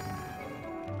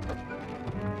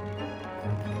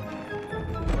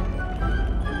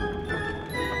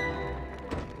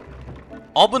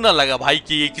 अब ना लगा भाई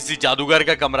कि ये किसी जादूगर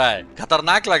का कमरा है,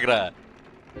 खतरनाक लग रहा है।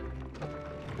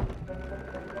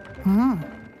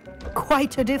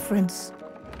 Quite a difference.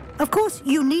 Of course,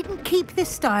 you needn't keep this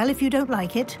style if you don't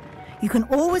like it. You can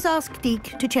always ask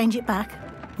Deke to change it back.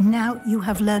 Now you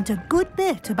have learnt a good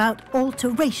bit about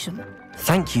alteration.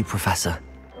 Thank you, Professor.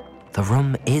 The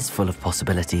room is full of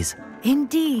possibilities.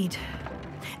 Indeed.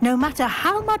 No matter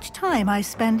how much time I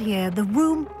spend here, the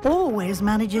room always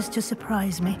manages to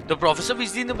surprise me. तो professor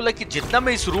Weasley ने बोला कि जितना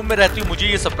मैं इस room में रहती हूँ मुझे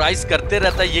ये सरप्राइज करते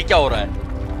रहता है। ये क्या हो रहा है?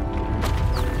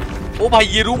 ओ भाई,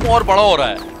 ये रूम और बड़ा हो रहा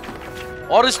है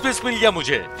और स्पेस मिल गया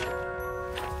मुझे।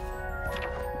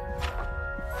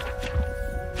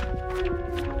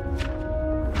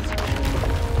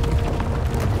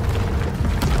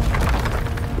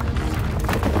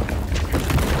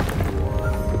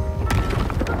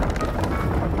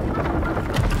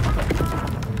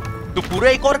 तो पूरा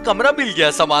एक और कमरा मिल गया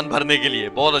सामान भरने के लिए,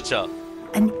 बहुत अच्छा।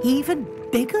 An even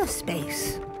bigger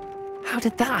space. How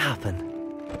did that happen?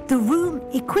 The room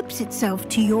equips itself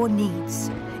to your needs.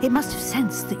 It must have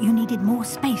sensed that you needed more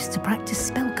space to practice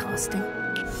spellcasting.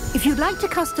 If you'd like to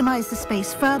customize the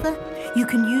space further, you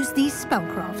can use these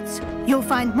spellcrafts. You'll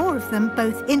find more of them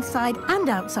both inside and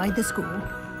outside the school.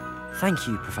 Thank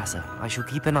you, Professor. I shall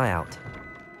keep an eye out.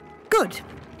 Good.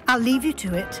 I'll leave you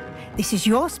to it. This is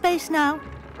your space now.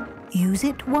 Use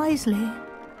it wisely.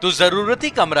 तो जरूरत ही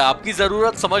कमरा आपकी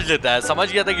जरूरत समझ लेता है। समझ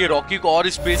गया था कि रॉकी को और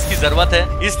स्पेस की जरूरत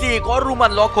है, इसलिए एक और रूम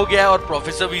अनलॉक हो गया है और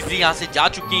प्रोफेसर वीजली यहाँ से जा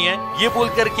चुकी हैं, ये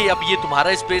बोलकर के अब ये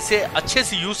तुम्हारा स्पेस है, अच्छे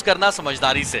से यूज करना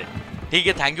समझदारी से। ठीक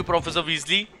है, थैंक यू प्रोफेसर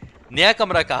वीजली। नया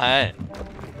कमरा कहाँ है?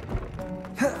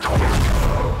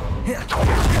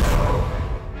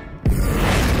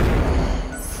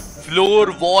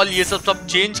 फ्लोर, वॉल, ये सब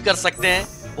चेंज कर सकते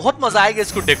हैं। बहुत मजा आएगा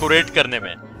इसको डेकोरेट करने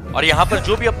में। और यहाँ पर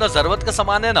जो भी अपना जरूरत का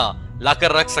सामान है ना,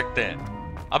 लाकर रख सकते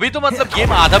हैं। अभी तो मतलब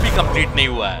गेम आधा भी कंप्लीट नहीं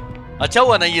हुआ है। अच्छा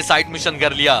हुआ ना ये साइड मिशन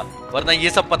कर लिया, वरना ये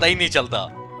सब पता ही नहीं चलता।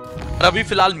 और अभी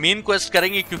फिलहाल मेन क्वेस्ट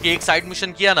करेंगे, क्योंकि एक साइड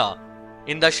मिशन किया ना,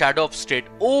 in the shadow of state.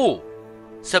 O,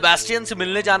 Sebastian से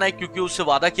मिलने जाना है, क्योंकि उससे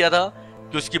वादा किया था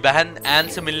कि उसकी बहन एन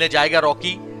से मिलने जाएगा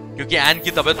रॉकी, क्योंकि एन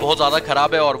की तबीयत बहुत ज्यादा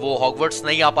खराब है और वो हॉगवर्ट्स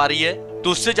नहीं आ पा रही है।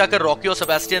 तो उससे जाकर रॉकी और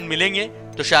सेबेस्टियन मिलेंगे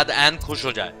तो शायद एन खुश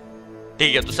हो जाए।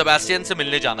 ठीक है, तो सेबेस्टियन से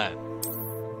मिलने जाना है।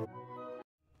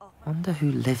 Wonder who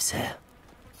lives here.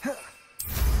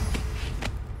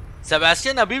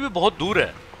 Sebastian अभी भी बहुत दूर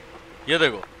है, ये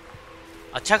देखो,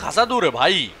 अच्छा खासा दूर है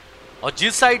भाई। और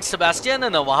जिस साइड सेबेस्टियन है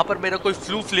ना, वहां पर मेरा कोई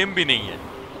फ्लू फ्लेम भी नहीं है,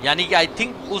 यानी कि आई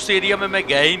थिंक उस एरिया में मैं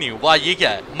गया ही नहीं हूँ। वाह, ये क्या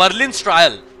है? Merlin's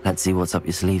trial. Let's see what's up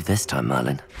your sleeve this time,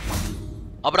 Merlin.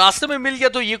 अब रास्ते में मिल गया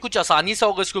तो ये कुछ आसानी से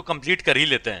होगा, इसको कंप्लीट कर ही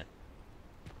लेते हैं।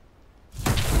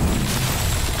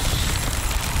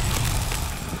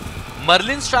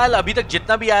 मर्लिन्स ट्रायल अभी तक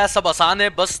जितना भी आया सब आसान है,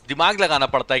 बस दिमाग लगाना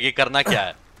पड़ता है कि करना क्या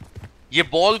है। ये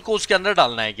बॉल को उसके अंदर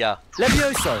डालना है क्या?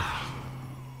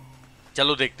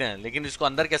 चलो देखते हैं, लेकिन इसको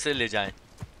अंदर कैसे ले जाएं?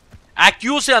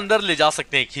 एक्यू से अंदर ले जा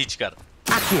सकते हैं खींचकर।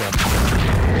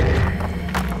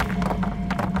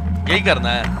 यही करना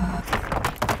है।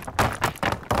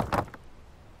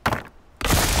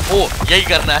 ओ, यही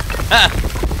करना है।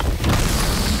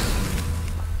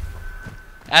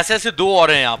 ऐसे ऐसे दो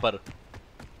और हैं यहां पर,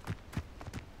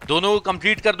 दोनों को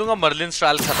कंप्लीट कर दूंगा, मर्लिन्स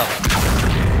ट्रायल खत्म।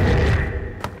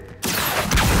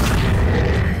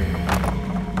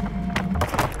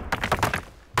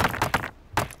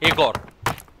 एक और।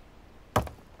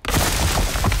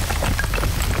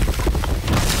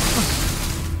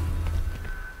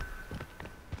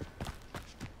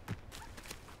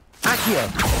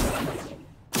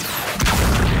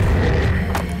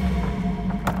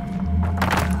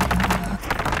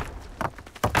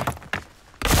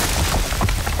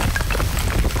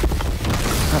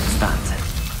 That's that.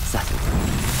 Settled.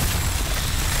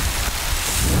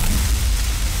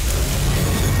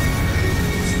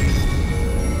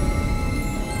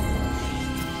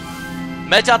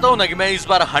 मैं चाहता हूं ना कि मैं इस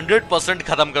बार 100%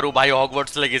 खत्म करूं भाई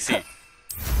हॉगवर्ट्स लेगेसी।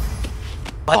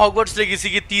 हॉगवर्ट्स लेगेसी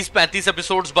की 30-35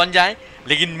 एपिसोड्स बन जाएं,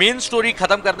 लेकिन मेन स्टोरी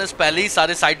खत्म करने से पहले ही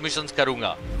सारे साइड मिशंस करूंगा।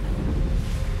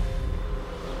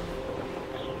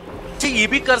 अच्छा, ये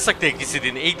भी कर सकते हैं किसी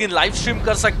दिन, एक दिन लाइव स्ट्रीम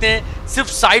कर सकते हैं सिर्फ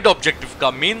साइड ऑब्जेक्टिव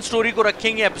का, मेन स्टोरी को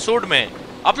रखेंगे एपिसोड में।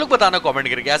 आप लोग बताना कमेंट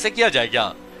करके, ऐसे किया जाए क्या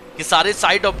कि सारे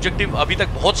साइड ऑब्जेक्टिव, अभी तक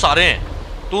बहुत सारे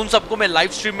हैं, तो उन सबको मैं लाइव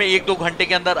स्ट्रीम में 1-2 घंटे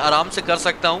के अंदर आराम से कर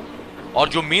सकता हूं, और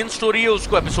जो मेन स्टोरी है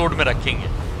उसको एपिसोड में रखेंगे।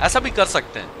 ऐसा भी कर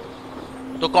सकते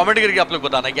हैं, तो कमेंट करके आप लोग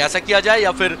बताना कि ऐसा किया जाए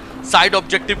या फिर साइड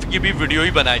ऑब्जेक्टिव की भी वीडियो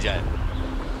ही बनाई जाए।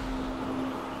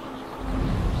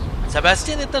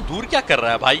 सेबेस्टियन इतना दूर क्या कर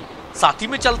रहा है भाई, साथ ही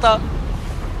में चलता।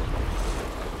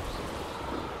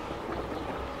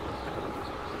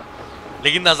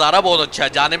 लेकिन नजारा बहुत अच्छा है,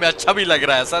 जाने में अच्छा भी लग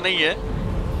रहा है, ऐसा नहीं है।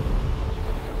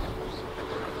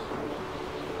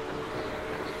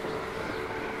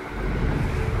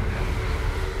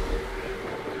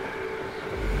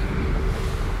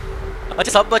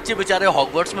 अच्छा, सब बच्चे बेचारे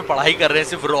हॉगवर्ट्स में पढ़ाई कर रहे हैं,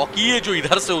 सिर्फ रॉकी है जो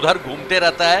इधर से उधर घूमते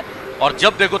रहता है, और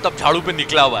जब देखो तब झाड़ू पे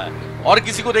निकला हुआ है। और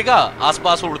किसी को देखा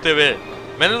आसपास उड़ते हुए?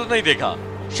 मैंने तो नहीं देखा।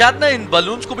 शायद ना इन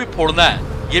बलून्स को भी फोड़ना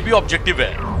है, ये भी ऑब्जेक्टिव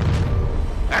है।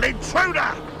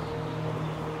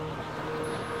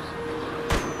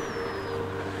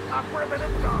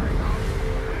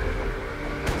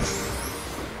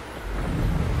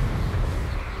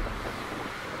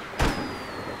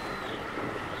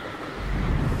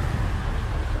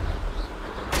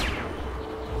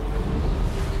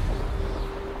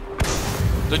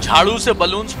 तो झाड़ू से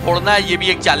बलून्स फोड़ना है, ये भी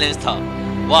एक चैलेंज था।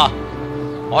 वाह,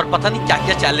 और पता नहीं क्या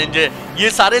क्या चैलेंज है, ये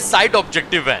सारे साइड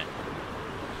ऑब्जेक्टिव हैं।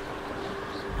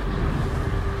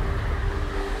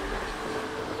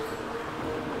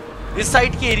 इस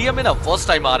साइड के एरिया में ना फर्स्ट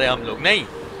टाइम आ रहे हैं हम लोग, नहीं,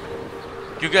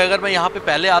 क्योंकि अगर मैं यहाँ पे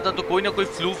पहले आता तो कोई ना कोई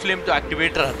फ्लू फ्लेम तो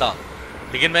एक्टिवेट रहता,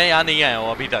 लेकिन मैं यहाँ नहीं आया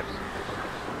हूँ अभी तक।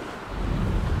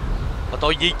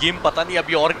 बताओ, ये गेम पता नहीं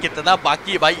अभी और कितना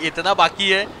बाकी है भाई, इतना बाकी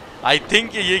है। आई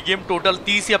थिंक ये गेम टोटल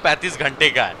 30 या 35 घंटे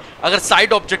का है, अगर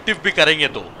साइड ऑब्जेक्टिव भी करेंगे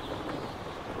तो।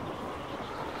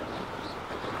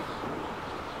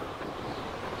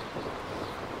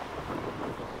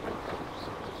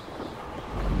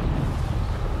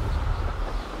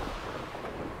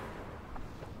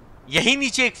 यही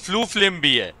नीचे एक फ्लू फ्लेम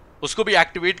भी है, उसको भी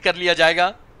एक्टिवेट कर लिया जाएगा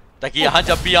ताकि यहां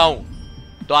जब भी आऊं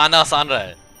तो आना आसान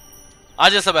रहे।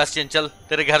 आजा सेबेस्टियन, चल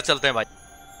तेरे घर चलते हैं भाई।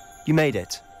 You made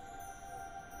it.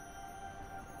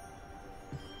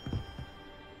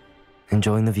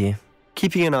 Enjoying the view?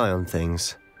 Keeping an eye on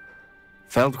things.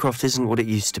 Feldcroft isn't what it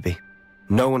used to be.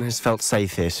 No one has felt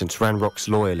safe here since Ranrock's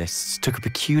loyalists took a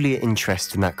peculiar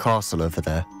interest in that castle over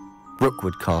there.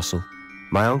 Rookwood Castle.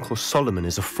 My uncle Solomon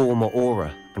is a former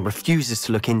Auror and refuses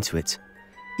to look into it,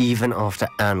 even after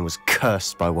Anne was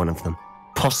cursed by one of them.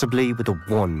 Possibly with a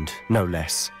wand, no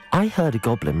less. I heard a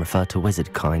goblin refer to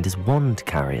wizard kind as wand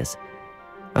carriers.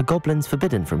 Are goblins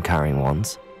forbidden from carrying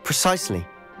wands? Precisely.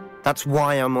 That's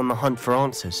why I'm on the hunt for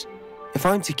answers. If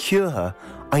I'm to cure her,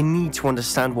 I need to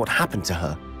understand what happened to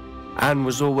her. Anne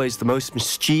was always the most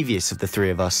mischievous of the three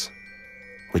of us.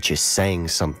 Which is saying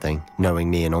something, knowing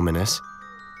me and Ominous.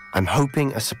 I'm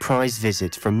hoping a surprise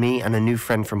visit from me and a new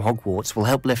friend from Hogwarts will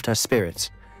help lift her spirits.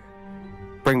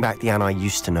 Bring back the Anne I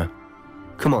used to know.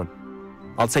 Come on,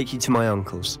 I'll take you to my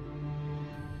uncle's.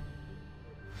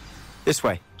 This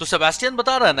way. तो Sebastian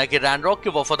बता रहा है ना कि Ranrok के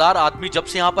वफादार आदमी जब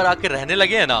से यहाँ पर आके रहने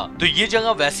लगे हैं ना, तो ये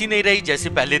जगह वैसी नहीं रही जैसी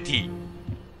पहले थी।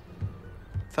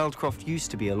 Feldcroft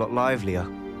used to be a lot livelier.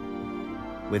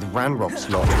 With Ranrock's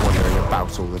lot wandering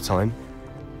about all the time,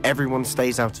 everyone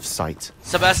stays out of sight.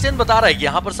 Sebastian बता रहा है कि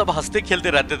यहाँ पर सब हंसते खेलते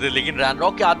रहते थे, लेकिन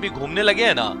रैनरॉक के आदमी घूमने लगे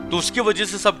हैं ना, तो उसकी वजह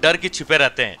से सब डर के छिपे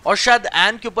रहते हैं। और शायद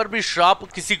एन के ऊपर भी श्राप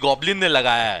किसी गॉब्लिन ने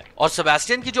लगाया है। और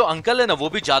सेबेस्टियन की जो अंकल है ना, वो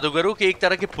भी जादूगरों के एक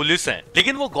तरह के पुलिस हैं,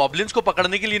 लेकिन वो गॉब्लिन्स को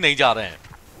पकड़ने के लिए नहीं जा रहे हैं।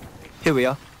 Here we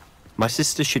are. My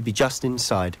sister should be just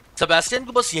inside. Sebastian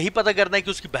को बस यही पता करना है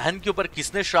कि उसकी बहन के ऊपर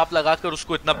किसने श्राप लगाकर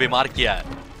उसको इतना बीमार किया है।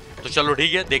 तो चलो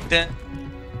ठीक है, देखते हैं।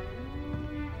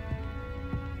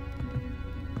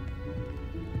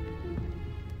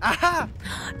 Aha!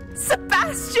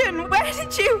 Sebastian, where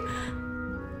did you...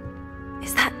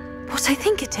 Is that what I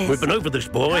think it is? We've been over this,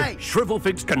 boy. Hey.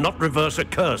 Shrivelfigs cannot reverse a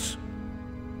curse.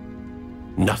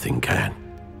 Nothing can.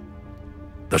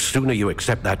 The sooner you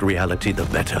accept that reality, the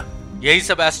better. यही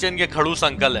Sebastian के खड़ूस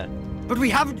uncle हैं। But we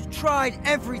haven't tried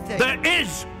everything. There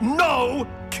is no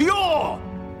cure!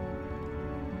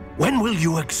 When will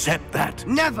you accept that?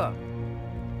 Never.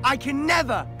 I can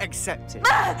never accept it.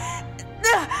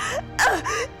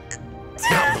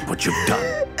 Now look what you've done.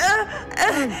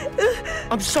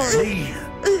 I'm sorry. Leave.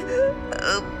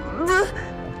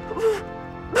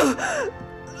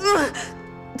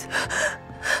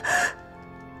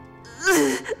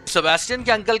 Sebastian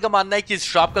के uncle का मानना है कि इस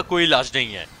श्राप का कोई इलाज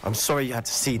नहीं है। I'm sorry you had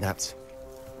to see that.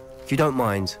 If you don't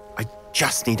mind, I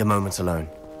just need a moment alone.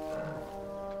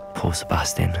 Poor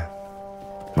Sebastian.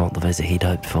 Not the visit he'd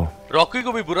hoped for. Rocky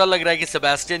को भी बुरा लग रहा है कि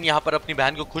सेबेस्टियन यहाँ पर अपनी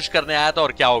बहन को खुश करने आया था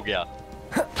और क्या हो गया।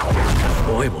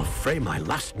 Boy will fray my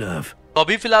last nerve. तो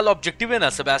अभी फिलहाल ऑब्जेक्टिव है ना,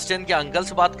 सेबेस्टियन के अंकल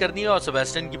से बात करनी है और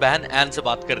सेबेस्टियन की बहन एन से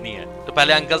बात करनी है। तो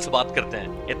पहले अंकल से बात करते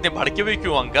हैं। इतने भड़के हुए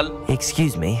क्यों uncle?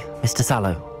 Excuse me, Mr.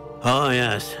 Sallow. Oh,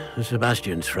 yes,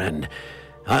 Sebastian's friend.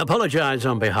 I apologize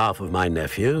on behalf of my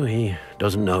nephew. He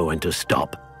doesn't know when to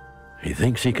stop. He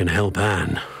thinks he can help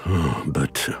Anne,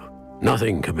 but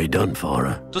nothing can be done for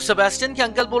her. तो Sebastian के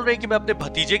uncle बोल रहे हैं कि मैं अपने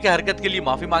भतीजे की हरकत के लिए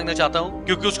माफी मांगना चाहता हूँ,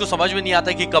 क्योंकि उसको समझ में नहीं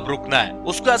आता कि कब रुकना है।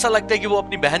 उसको ऐसा लगता है कि वो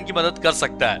अपनी बहन की मदद कर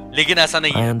सकता है, लेकिन ऐसा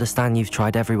नहीं I है। understand you've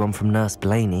tried everyone from Nurse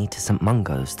Blaney to St.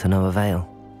 Mungo's to no avail.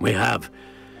 We have.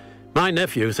 My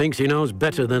nephew thinks he knows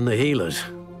better than the healers.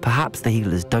 Perhaps the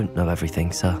healers don't know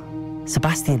everything, sir.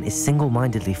 Sebastian is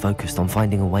single-mindedly focused on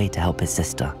finding a way to help his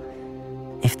sister.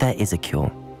 If there is a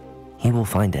cure, he will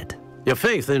find it. Your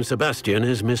faith in Sebastian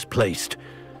is misplaced.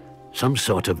 Some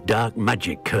sort of dark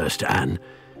magic cursed Anne,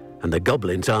 and the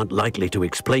goblins aren't likely to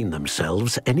explain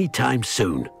themselves anytime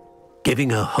soon. Giving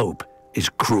her hope is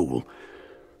cruel.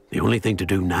 The only thing to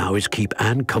do now is keep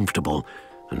Anne comfortable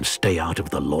and stay out of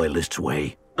the loyalists'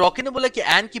 way. Rocky ने बोला कि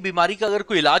N की बीमारी का अगर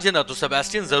कोई इलाज है ना, तो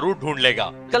सेबेस्टियन जरूर ढूंढ लेगा।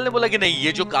 कल ने बोला कि नहीं,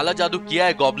 ये जो काला जादू किया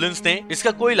है गॉब्लिन्स ने,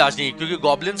 इसका कोई इलाज नहीं, क्योंकि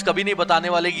गॉब्लिन्स कभी नहीं बताने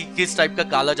वाले कि किस टाइप का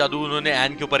काला जादू उन्होंने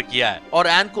एन के ऊपर किया है। और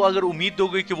एन को अगर उम्मीद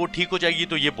दोगे कि वो ठीक हो जाएगी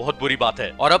तो ये बहुत बुरी बात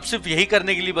है। और अब सिर्फ यही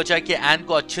करने के लिए बचा है कि एन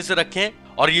को अच्छे से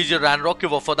रखें और ये जो रैनरॉक के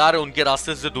वफादार है उनके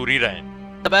रास्ते से दूरी रहें।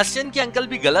 सेबेस्टियन के अंकल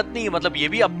भी गलत नहीं है, मतलब ये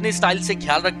भी अपने स्टाइल से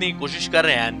ख्याल रखने की कोशिश कर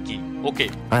रहे हैं एन की। Okay.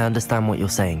 I understand what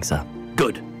you're saying, sir.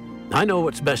 Good. I know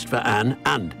what's best for Anne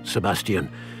and Sebastian.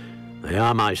 They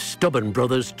are my stubborn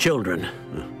brother's children.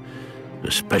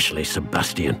 Especially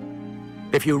Sebastian.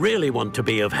 If you really want to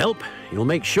be of help, you'll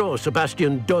make sure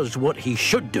Sebastian does what he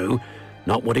should do,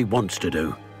 not what he wants to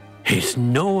do. He's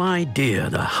no idea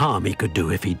the harm he could do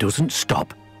if he doesn't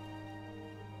stop.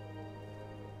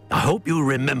 I hope you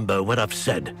remember what I've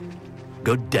said.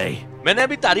 Good day. मैंने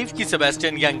अभी तारीफ की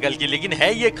Sebastian के uncle की, लेकिन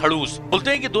है ये खड़ूस। बोलते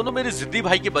हैं कि दोनों मेरे जिद्दी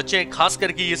भाई के बच्चे हैं, खास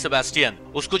करके ये सेबेस्टियन।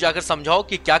 उसको जाकर समझाओ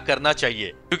कि क्या करना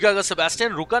चाहिए, क्योंकि अगर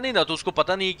सेबेस्टियन रुका नहीं ना तो उसको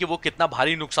पता नहीं कि वो कितना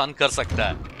भारी नुकसान कर सकता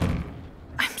है।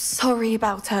 I'm sorry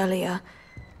about earlier.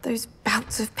 Those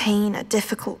bouts of pain are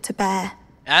difficult to bear.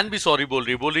 N भी सॉरी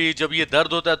बोल रही जब ये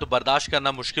दर्द होता है तो बर्दाश्त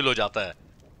करना मुश्किल हो जाता है।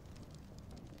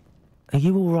 Are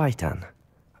you all right, Anne?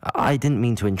 I didn't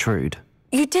mean to intrude.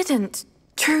 You didn't,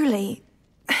 truly.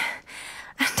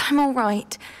 And I'm all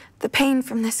right. The pain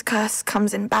from this curse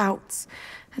comes in bouts,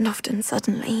 and often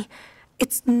suddenly.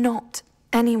 It's not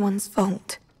anyone's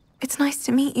fault. It's nice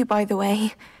to meet you, by the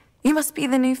way. You must be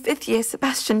the new 5th year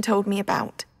Sebastian told me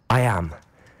about. I am.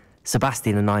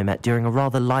 Sebastian and I met during a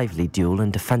rather lively duel in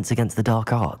Defense Against the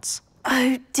Dark Arts.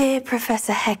 Oh dear,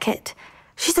 Professor Hecat.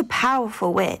 She's a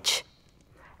powerful witch.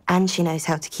 And she knows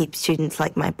how to keep students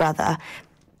like my brother,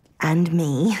 and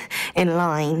me, in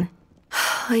line.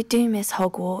 I do miss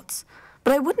Hogwarts,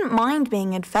 but I wouldn't mind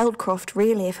being in Feldcroft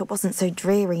really if it wasn't so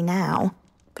dreary now.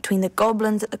 Between the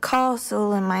goblins at the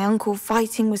castle and my uncle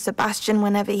fighting with Sebastian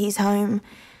whenever he's home,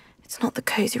 it's not the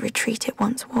cozy retreat it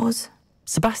once was.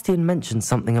 Sebastian mentioned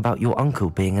something about your uncle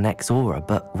being an ex-Aura,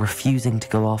 but refusing to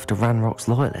go after Ranrock's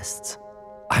loyalists.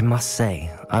 I must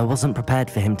say, I wasn't prepared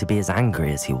for him to be as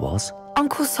angry as he was.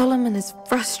 Uncle Solomon is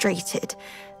frustrated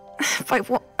by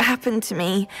what happened to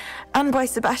me, and by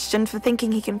Sebastian for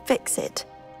thinking he can fix it.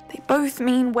 They both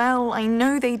mean well, I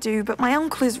know they do, but my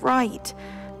uncle is right.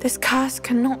 This curse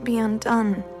cannot be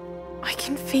undone. I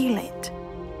can feel it.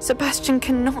 Sebastian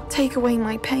cannot take away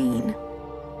my pain.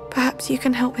 Perhaps you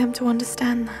can help him to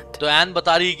understand that. तो N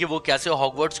बता रही है कि वो कैसे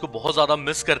Hogwarts को बहुत ज्यादा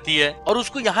मिस करती है और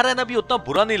उसको यहाँ रहना भी उतना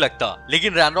बुरा नहीं लगता,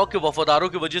 लेकिन रैनरॉक के वफादारों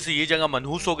की वजह से ये जगह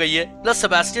मनहूस हो गई है। प्लस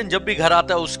सेबेस्टियन जब भी घर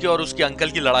आता है उसके और उसके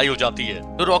अंकल की लड़ाई हो जाती है।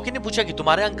 तो रॉकी ने पूछा कि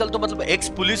तुम्हारे अंकल तो मतलब एक्स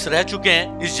पुलिस रह चुके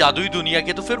हैं इस जादुई दुनिया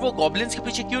के, तो फिर वो गॉब्लिन्स के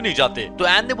पीछे क्यों नहीं जाते? तो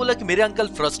एन ने बोला कि मेरे अंकल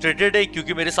फ्रस्ट्रेटेड है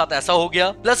क्योंकि मेरे साथ ऐसा हो गया,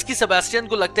 प्लस की सेबेस्टियन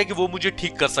को लगता है कि वो मुझे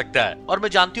ठीक कर सकता है, और मैं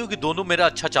जानती हूँ कि दोनों मेरा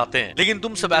अच्छा चाहते हैं, लेकिन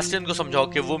तुम सेबेस्टियन को समझाओ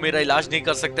कि वो मेरा इलाज नहीं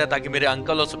कर सकता ताकि मेरे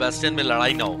अंकल और सेबेस्टियन में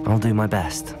लड़ाई ना हो। I'll do my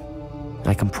best.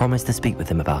 I can promise to speak with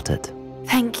him about it.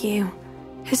 Thank you.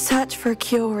 His search for a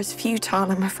cure is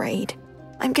futile, I'm afraid.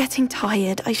 I'm getting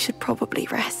tired. I should probably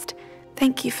rest.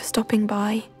 Thank you for stopping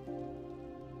by.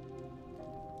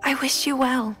 I wish you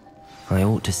well. I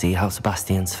ought to see how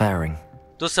Sebastian's faring.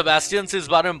 तो Sebastian से इस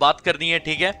बारे में बात करनी है,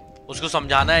 ठीक है? उसको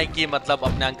समझाना है कि मतलब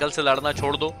अपने अंकल से लड़ना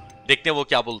छोड़ दो, देखते हैं वो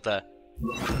क्या बोलता है।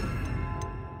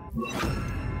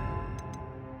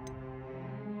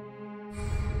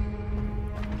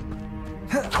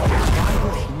 Why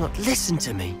will he not listen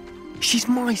to me? She's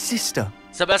my sister.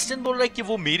 Sebastian बोल रहा है कि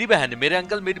वो मेरी बहन है, मेरे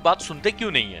अंकल मेरी बात सुनते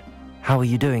क्यों नहीं है? How are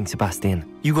you doing, Sebastian?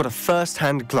 You got a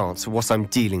first-hand glance at what I'm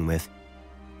dealing with.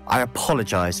 I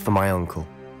apologize for my uncle.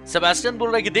 Sebastian बोल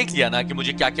रहा है कि देख लिया ना कि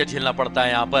मुझे क्या-क्या झेलना पड़ता है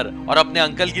यहाँ पर, और अपने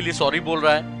अंकल के लिए सॉरी बोल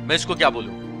रहा है। मैं इसको क्या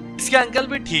बोलूं? इसके अंकल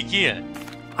भी ठीक ही हैं।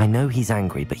 I know he's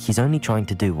angry, but he's only trying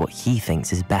to do what he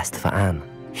thinks is best for Anne.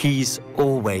 He's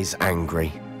always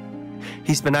angry.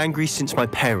 He's been angry since my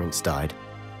parents died.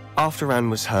 After Anne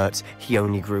was hurt, he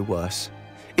only grew worse.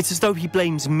 It's as though he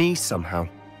blames me somehow,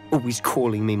 always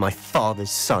calling me my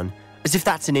father's son, as if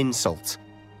that's an insult.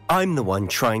 I'm the one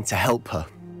trying to help her.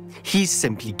 He's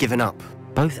simply given up.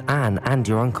 Both Anne and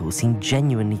your uncle seem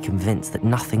genuinely convinced that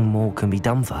nothing more can be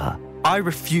done for her. I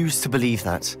refuse to believe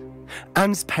that.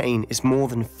 Anne's pain is more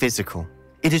than physical.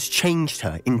 It has changed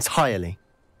her entirely.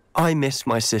 I miss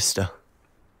my sister.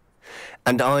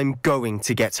 And I'm going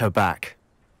to get her back.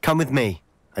 Come with me.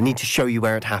 I need to show you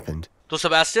where it happened. तो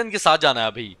Sebastian के साथ जाना है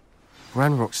अभी।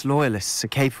 Ranrock's loyalists are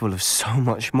capable of so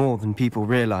much more than people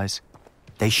realize.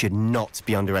 They should not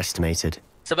be underestimated.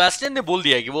 Sebastian ने बोल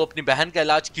दिया है कि वो अपनी बहन का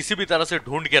इलाज किसी भी तरह से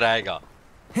ढूंढ के रहेगा।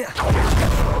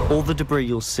 All the debris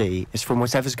you'll see is from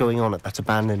whatever's going on at that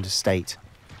abandoned estate.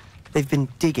 They've been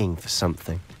digging for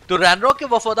something. तो रैनरॉक के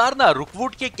वफादार ना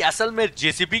रुकवुड के कैसल में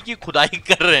जेसीबी की खुदाई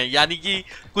कर रहे हैं, यानी कि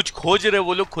कुछ खोज रहे हैं,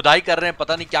 वो लोग खुदाई कर रहे हैं,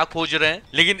 पता नहीं क्या खोज रहे हैं,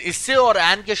 लेकिन इससे और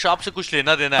एन के श्राप से कुछ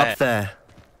लेना देना है। Up there,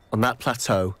 on that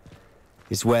plateau,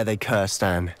 is where they cursed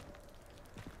Anne.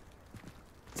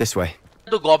 This way.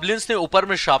 तो गॉब्लिन्स ने ऊपर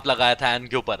में श्राप लगाया था एन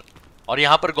के ऊपर, और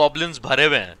यहाँ पर गॉब्लिन्स भरे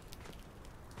हुए हैं।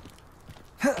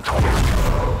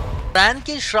 एन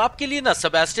के श्राप के लिए ना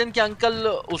सेबेस्टियन के अंकल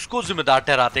उसको जिम्मेदार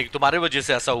ठहराते हैं कि तुम्हारे वजह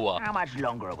से ऐसा हुआ।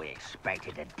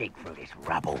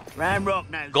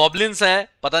 गॉब्लिन्स हैं,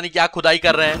 पता नहीं क्या खुदाई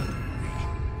कर रहे हैं।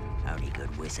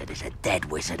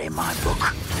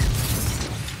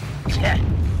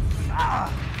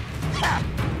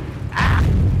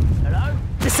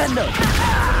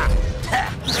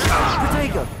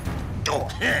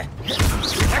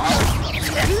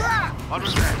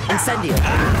 Incendio.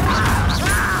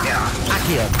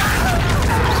 Accio.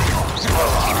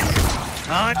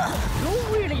 You're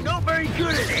really not very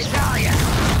good at this, are you?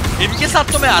 इनके साथ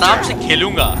तो मैं आराम से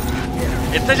खेलूंगा,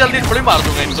 इतने जल्दी थोड़ी मार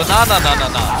दूंगा इनको। ना ना ना ना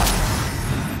ना।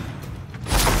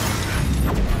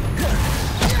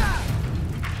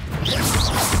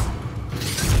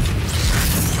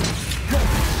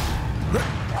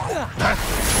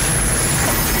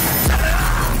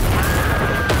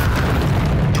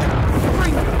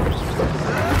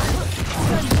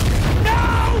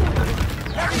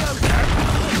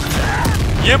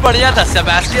 ये बढ़िया था,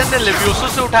 सेबेस्टियन ने लेवियोसो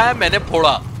से उठाया, मैंने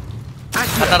फोड़ा।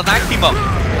 खतरनाक team up.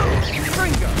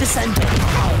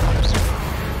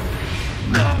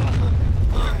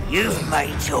 You've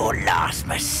made your last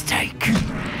mistake.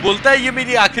 बोलता है ये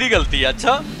मेरी आखिरी गलती है।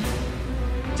 अच्छा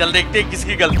चल देखते हैं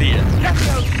किसकी गलती है।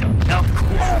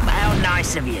 How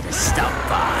nice of you to stop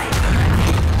by.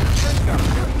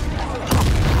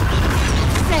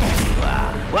 There you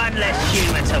are. One less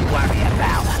human to worry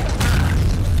about.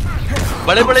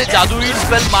 बड़े बड़े जादुई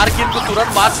स्पेल मार के इनको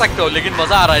तुरंत मार सकते हो, लेकिन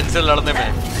मजा आ रहा है इनसे लड़ने में।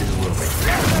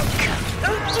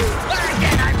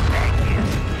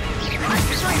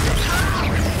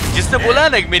 जिसने बोला है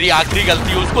ना कि मेरी आखिरी गलती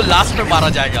है, उसको लास्ट में मारा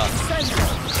जाएगा।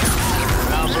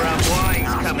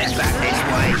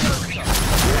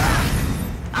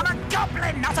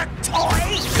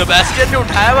 सेबेस्टियन ने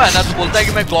उठाया हुआ है ना, तो बोलता है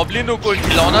कि मैं गॉब्लिन हूँ, कोई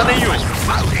खिलौना नहीं हूँ।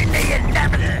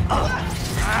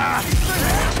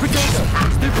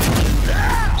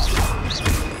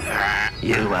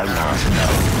 You won't last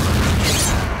long.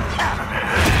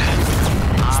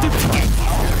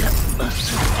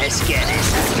 Let's get this.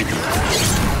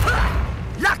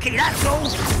 Lucky, that's all.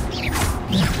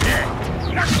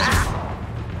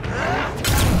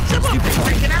 Someone's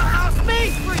freaking out past me,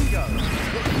 Ringo.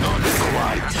 Not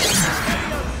quite.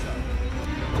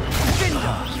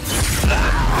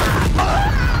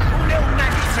 Little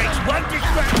magic tricks won't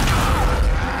distract.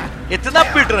 इतना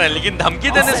पिट रहे हैं, लेकिन धमकी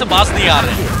देने से बाज नहीं आ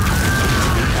रहे।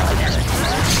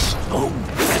 Oh,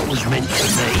 that was meant for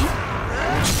me.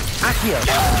 Accio.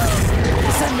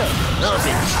 Descendo.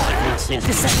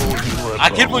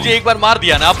 आखिर मुझे एक बार मार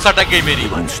दिया ना, अब सटक गई मेरी।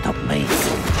 Won't stop me.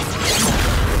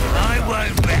 I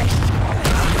won't rest.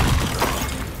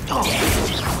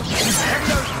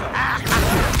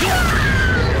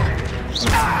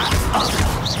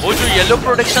 वो जो येलो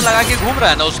प्रोटेक्शन लगा के घूम रहा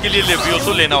है ना, उसके लिए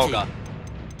लेवियोसो लेना होगा।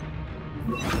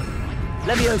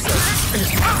 Levioso.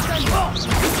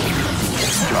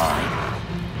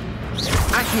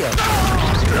 Accio.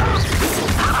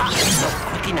 Not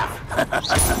quick enough.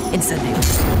 Incendio.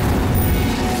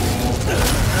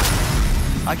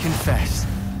 I confess,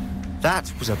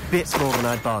 that was a bit more than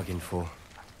I'd bargained for.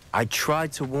 I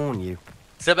tried to warn you.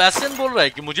 Sebastian बोल रहा है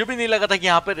कि मुझे भी नहीं लगा था कि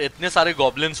यहाँ पर इतने सारे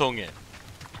गॉब्लिन्स होंगे।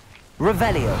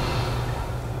 Revelio.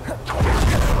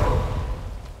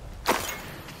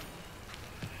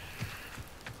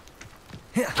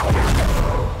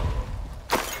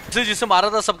 जिसे मारा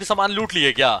था सबके सामान लूट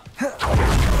लिए क्या?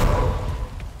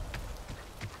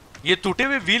 ये टूटे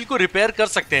हुए व्हील को रिपेयर कर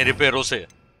सकते हैं रिपेयरों से।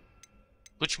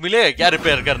 कुछ मिले क्या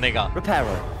रिपेयर करने का?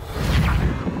 Reparo.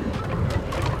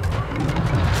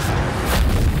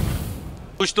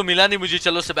 कुछ तो मिला नहीं मुझे।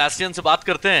 चलो सेबेस्टियन से बात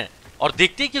करते हैं और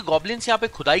देखते हैं कि गॉब्लिन्स यहाँ पे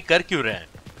खुदाई कर क्यों रहे हैं।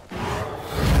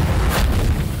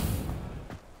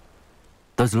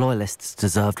 Those loyalists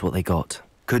deserved what they got.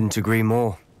 Couldn't agree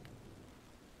more.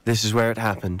 This is where it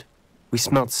happened. We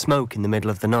smelled smoke in the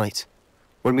middle of the night.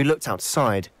 When we looked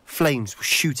outside, flames were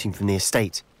shooting from the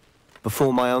estate.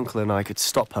 Before my uncle and I could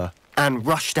stop her, Anne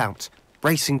rushed out,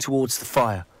 racing towards the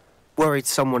fire, worried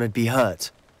someone had been hurt.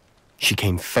 She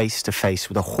came face to face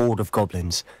with a horde of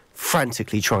goblins,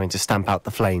 frantically trying to stamp out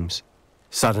the flames.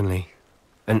 Suddenly,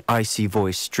 an icy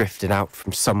voice drifted out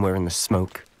from somewhere in the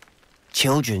smoke.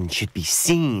 Children should be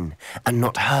seen and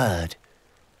not heard.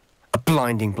 A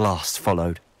blinding blast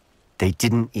followed. They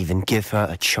didn't even give her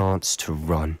a chance to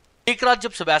run. एक रात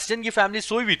जब Sebastian की family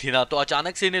सोई हुई थी ना, तो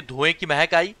अचानक से इन्हें धुएं की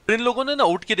महक आई। इन लोगों ने ना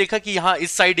उठ के देखा कि यहाँ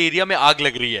इस साइड एरिया में आग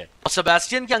लग रही है। और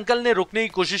सेबेस्टियन के अंकल ने रोकने की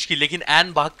कोशिश की, लेकिन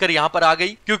एन भागकर यहाँ पर आ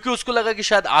गई, क्योंकि उसको लगा कि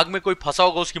शायद आग में कोई फंसा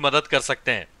होगा, उसकी मदद कर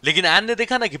सकते हैं। लेकिन एन ने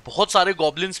देखा ना कि बहुत सारे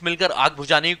गॉब्लिन्स मिलकर आग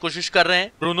बुझाने की कोशिश कर रहे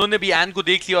हैं। उन्होंने भी एन को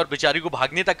देख लिया और बेचारी को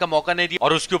भागने तक का मौका नहीं दिया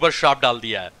और उसके ऊपर श्राप डाल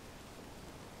दिया है।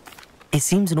 It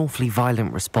seems an awfully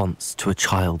violent response to a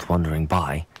child wandering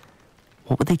by.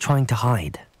 What were they trying to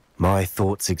hide? My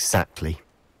thoughts exactly.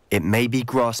 It may be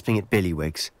grasping at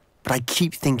Billywigs, but I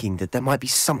keep thinking that there might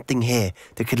be something here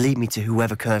that could lead me to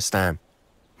whoever cursed Anne.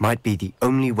 Might be the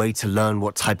only way to learn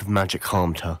what type of magic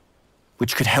harmed her,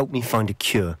 which could help me find a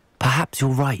cure. Perhaps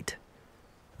you're right.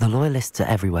 The loyalists are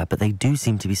everywhere, but they do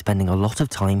seem to be spending a lot of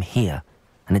time here,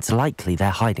 and it's likely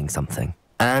they're hiding something.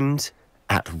 And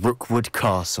at Rookwood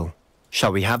Castle.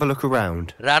 Shall we have a look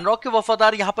around? Ranrok के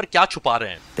वफादार यहाँ पर क्या छुपा रहे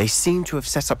हैं? They seem to have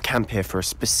set up camp here for a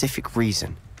specific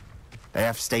reason. They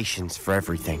have stations for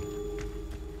everything.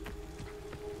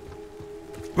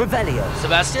 Revelio.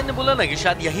 Sebastian ने बोला ना कि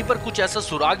शायद यहीं पर कुछ ऐसा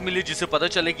सुराग मिले जिसे पता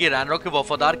चले कि रैनरॉक के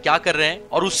वफादार क्या कर रहे हैं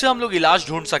और उससे हम लोग इलाज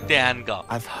ढूंढ सकते हैं एन का।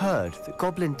 I've heard that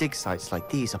goblin dig sites like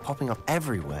these are popping up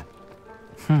everywhere.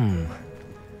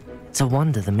 It's a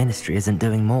wonder the ministry isn't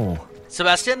doing more.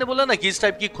 Sebastian ने बोला ना कि इस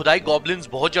टाइप की खुदाई गॉब्लिन्स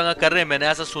बहुत जगह कर रहे हैं, मैंने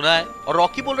ऐसा सुना है। और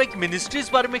रॉकी बोल रहा है कि मिनिस्ट्री इस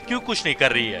बारे में क्यों कुछ नहीं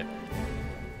कर रही है।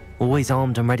 Always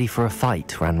armed and ready for a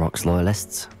fight, Ranrock's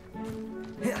loyalists.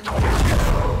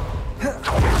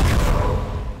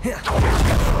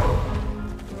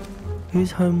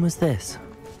 Whose home was this?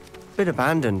 Been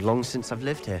abandoned long since I've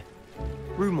lived here.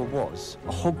 Rumor was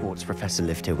a Hogwarts professor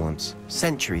lived here once,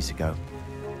 centuries ago.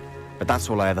 But that's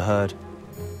all I ever heard.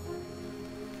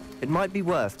 It might be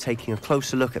worth taking a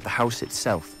closer look at the house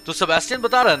itself. तो Sebastian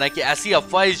बता रहा है ना कि ऐसी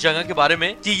अफवाह इस जगह के बारे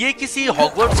में कि ये किसी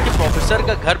हॉगवर्ट्स के प्रोफेसर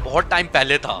का घर बहुत टाइम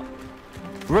पहले था।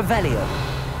 Revelio.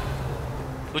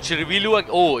 कुछ रिवील हुआ?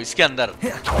 ओ, इसके अंदर।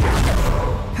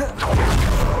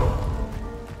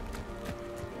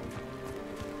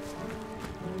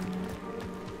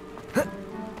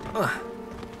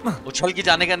 उछल के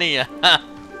जाने का नहीं है।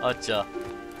 अच्छा।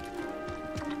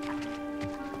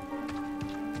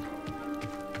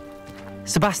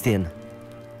 Sebastian,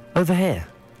 over here.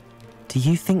 Do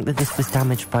you think that this was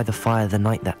damaged by the fire the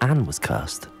night that Anne was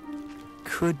cursed?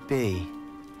 Could be.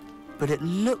 But it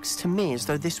looks to me as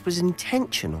though this was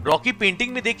intentional. Rocky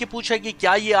painting में देख के पूछा कि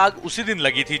क्या ये आग उसी दिन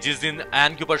लगी थी जिस दिन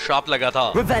एन के ऊपर श्राप लगा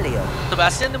था। Revelio.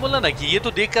 सेबेस्टियन ने बोला ना कि ये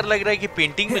तो देखकर लग रहा है कि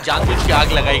पेंटिंग में जानबूझ के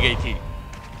आग लगाई गई थी।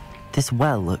 This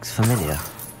well looks familiar.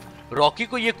 Rocky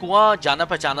को ये कुआं जाना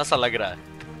पहचाना सा लग रहा है।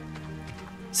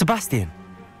 Sebastian,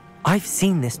 I've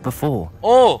seen this before.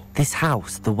 Oh! This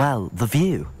house, the well, the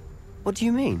view. What do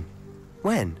you mean?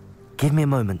 When? Give me a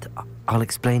moment. I'll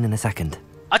explain in a second.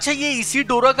 अच्छा, ये इसी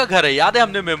डोरा का घर है। याद है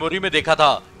हमने मेमोरी में देखा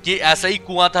था कि ऐसा ही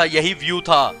कुआं था, यही व्यू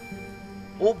था।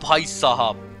 ओ भाई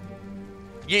साहब,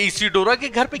 ये इसी डोरा के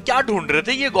घर पे क्या ढूंढ रहे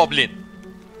थे ये गॉब्लिन?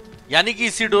 यानी कि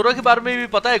इसी डोरा के बारे में भी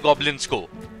पता है गॉब्लिन्स को।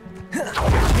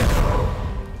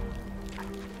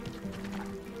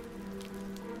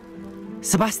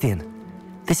 Sebastian,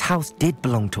 this house did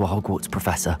belong to a Hogwarts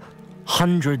professor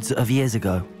hundreds of years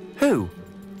ago. Who?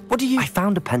 What do you... I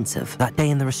found a pensive that day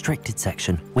in the restricted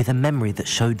section with a memory that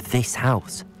showed this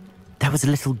house. There was a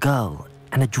little girl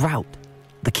and a drought.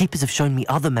 The keepers have shown me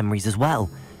other memories as well.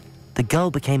 The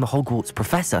girl became a Hogwarts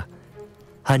professor.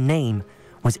 Her name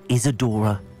was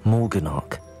Isadora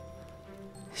Morganach.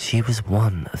 She was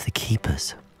one of the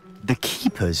keepers. The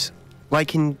keepers?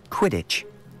 Like in Quidditch?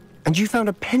 And you found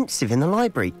a pensive in the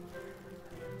library?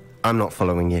 I'm not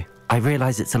following you. I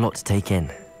realize it's a lot to take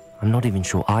in. I'm not even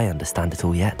sure I understand it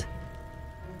all yet.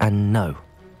 And no,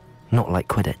 not like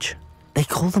Quidditch. They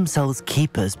call themselves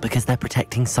keepers because they're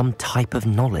protecting some type of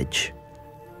knowledge.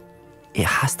 It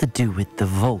has to do with the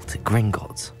vault at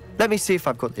Gringotts. Let me see if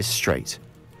I've got this straight.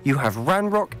 You have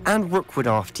Ranrock and Rookwood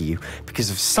after you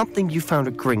because of something you found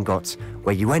at Gringotts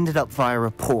where you ended up via a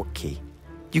port key.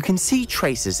 You can see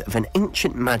traces of an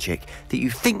ancient magic that you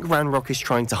think Ranrock is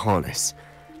trying to harness.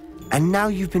 And now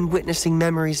you've been witnessing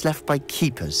memories left by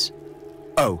keepers.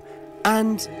 Oh,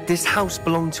 and this house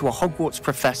belonged to a Hogwarts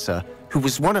professor who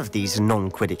was one of these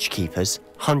non-Quidditch keepers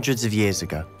hundreds of years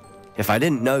ago. If I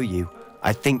didn't know you,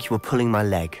 I'd think you were pulling my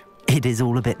leg. It is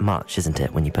all a bit much, isn't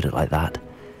it, when you put it like that?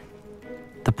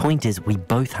 The point is, we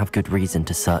both have good reason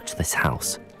to search this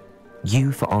house.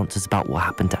 You for answers about what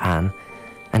happened to Anne,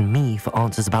 and me for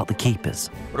answers about the keepers.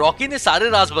 Rocky ने सारे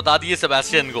राज बता दिए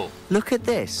Sebastian को। Look at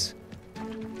this.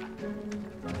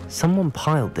 Someone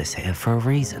piled this here for a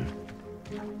reason.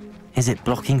 Is it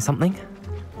blocking something?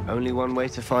 Only one way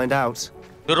to find out.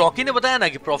 तो Rocky ने बताया ना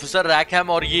कि प्रोफेसर रैकहैम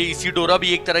और ये इसीडोरा भी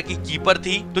एक तरह की कीपर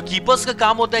थी। तो कीपर्स का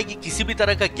काम होता है कि किसी भी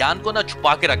तरह का ज्ञान को ना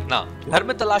छुपा के रखना। घर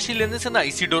में तलाशी लेने से ना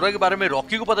इसीडोरा के बारे में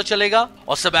रॉकी को पता चलेगा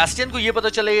और सेबेस्टियन को ये पता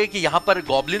चलेगा कि यहाँ पर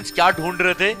गॉब्लिन्स क्या ढूंढ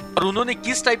रहे थे और उन्होंने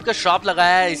किस टाइप का श्राप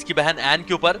लगाया है इसकी बहन एन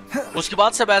के ऊपर। उसके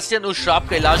बाद सेबेस्टियन उस श्राप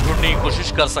का इलाज ढूंढने की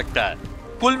कोशिश कर सकता है।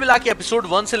 कुल मिला के एपिसोड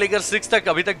 1 से लेकर 6 तक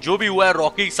अभी तक जो भी हुआ है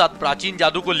रॉकी के साथ प्राचीन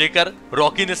जादू को लेकर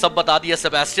रॉकी ने सब बता दिया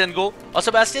सेबेस्टियन को और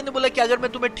सेबेस्टियन ने बोला कि अगर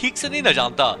मैं तुम्हें ठीक से नहीं ना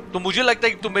जानता तो मुझे लगता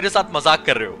है कि तुम मेरे साथ मजाक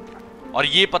कर रहे हो और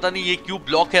ये पता नहीं ये क्यों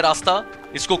ब्लॉक है रास्ता,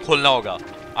 इसको खोलना होगा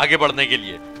आगे बढ़ने के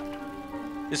लिए।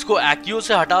 इसको एक्यो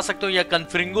से हटा सकता हूँ या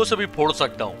कन्फ्रिंगो से भी फोड़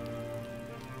सकता हूँ।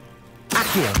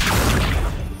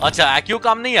 अच्छा एक्यो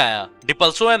काम नहीं आया,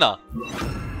 डिपल्सो है ना।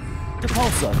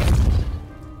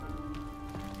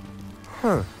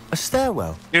 Huh, a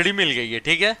stairwell. सीढ़ी मिल गई है,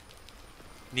 ठीक है,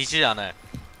 नीचे जाना है।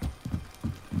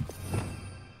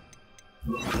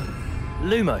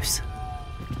 Lumos.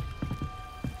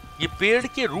 ये पेड़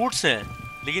के रूट्स हैं,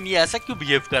 लेकिन ये ऐसा क्यों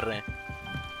बिहेव कर रहे हैं?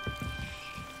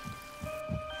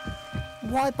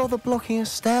 Why bother blocking a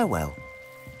stairwell?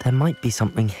 There might be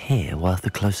something here worth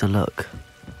a closer look.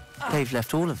 They've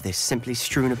left all of this simply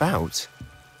strewn about.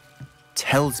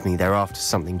 Tells me they're after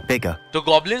something bigger. तो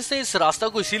गॉब्लिन्स ने इस रास्ता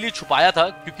को इसीलिए छुपाया था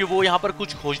क्योंकि वो यहाँ पर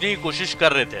कुछ खोजने की कोशिश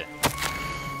कर रहे थे।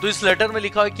 तो इस लेटर में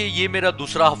लिखा है कि ये मेरा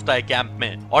दूसरा हफ्ता है कैंप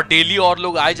में और डेली और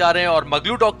लोग आए जा रहे हैं और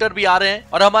मगलू डॉक्टर भी आ रहे हैं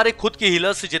और हमारे खुद के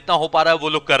हीलर से जितना हो पा रहा है वो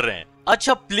लोग कर रहे हैं।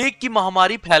 अच्छा, प्लेग की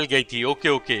महामारी फैल गई थी। ओके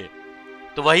ओके,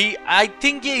 तो वही आई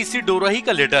थिंक ये इसी डोरा ही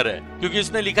का लेटर है क्योंकि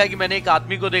इसने लिखा है कि मैंने एक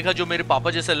आदमी को देखा जो मेरे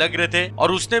पापा जैसे लग रहे थे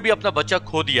और उसने भी अपना बच्चा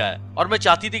खो दिया है और मैं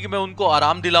चाहती थी कि मैं उनको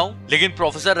आराम दिलाऊं, लेकिन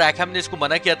प्रोफेसर रैकहैम ने इसको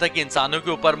मना किया था कि इंसानों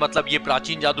के ऊपर मतलब ये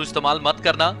प्राचीन जादू इस्तेमाल मत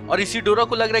करना और इसी डोरा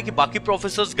को लग रहा है कि बाकी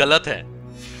प्रोफेसर्स गलत है।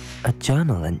 A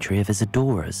journal entry of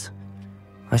Isadora's.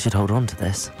 I should hold on to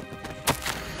this.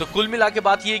 तो कुल मिला के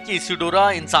बात ये कि इसिडोरा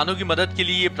इंसानों की मदद के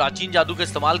लिए ये प्राचीन जादू का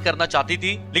इस्तेमाल करना चाहती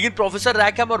थी, लेकिन प्रोफेसर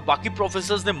रैकहैम और बाकी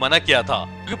प्रोफेसर्स ने मना किया था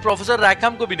क्योंकि प्रोफेसर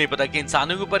रैकहैम को भी नहीं पता कि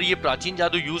इंसानों के ऊपर ये प्राचीन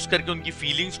जादू यूज करके उनकी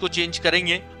फीलिंग्स को चेंज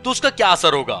करेंगे तो उसका क्या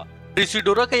असर होगा।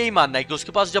 इसिडोरा का यही मानना है कि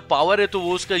उसके पास जब पावर है तो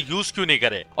वो उसका यूज क्यों नहीं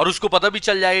करे और उसको पता भी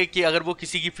चल जाएगा कि अगर वो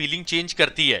किसी की फीलिंग चेंज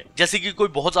करती है, जैसे कि कोई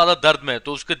बहुत ज्यादा दर्द में,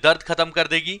 तो उसके दर्द खत्म कर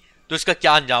देगी तो इसका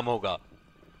क्या अंजाम होगा।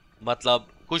 मतलब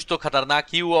कुछ तो खतरनाक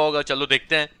ही हुआ होगा। चलो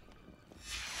देखते हैं।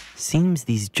 Seems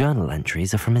these journal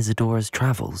entries are from Isadora's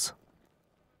travels.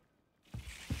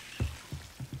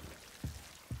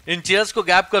 In chairs को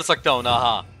गैप कर सकता हूं ना?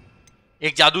 हाँ,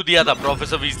 एक जादू दिया था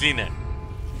प्रोफेसर वीजली ने,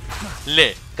 ले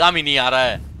काम ही नहीं आ रहा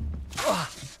है।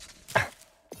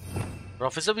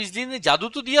 प्रोफेसर वीजली ने जादू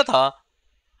तो दिया था।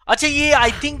 अच्छा, ये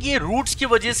आई थिंक ये रूट्स की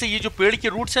वजह से, ये जो पेड़ के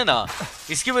रूट्स है ना,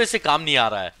 इसकी वजह से काम नहीं आ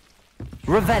रहा है।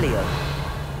 Revelio.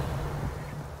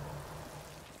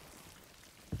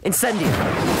 Incendio.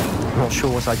 Not sure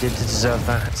what I did to deserve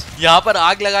that. यहाँ पर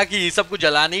आग लगा के ये सब को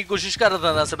जलाने की कोशिश कर रहा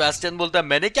था ना। सेबेस्टियन बोलता है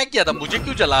मैंने क्या किया था, मुझे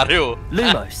क्यों जला रहे हो?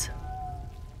 Lumos.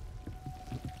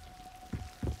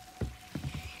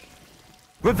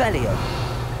 Revelio.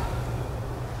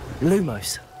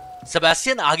 Lumos.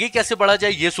 सेबेस्टियन आगे कैसे बढ़ा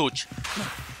जाए ये सोच।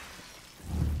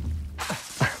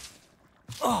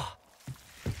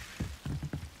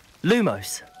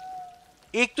 Lumos.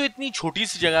 एक तो इतनी छोटी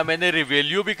सी जगह मैंने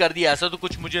रिवेलियो भी कर दिया, ऐसा तो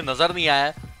कुछ मुझे नजर नहीं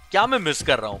आया। क्या मैं मिस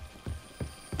कर रहा हूं?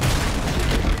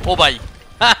 ओ भाई,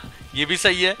 ये भी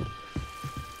सही है।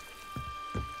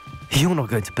 You're not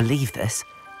going to believe this.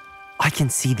 I can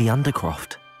see the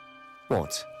Undercroft.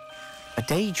 What? A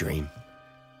daydream?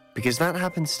 Because that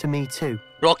happens to me too.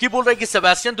 Rocky बोल रहा है कि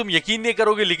सेबेस्टियन तुम यकीन नहीं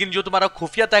करोगे, लेकिन जो तुम्हारा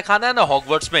खुफिया तहखाना है ना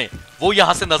हॉगवर्ट्स में, वो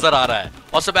यहाँ से नजर आ रहा है।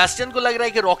 और सेबेस्टियन को लग रहा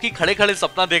है कि रॉकी खड़े खड़े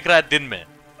सपना देख रहा है दिन में।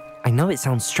 I know it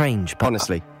sounds strange, but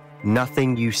Honestly,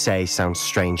 nothing you say sounds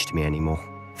strange to me anymore.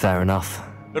 fair enough.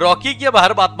 Rocky की अब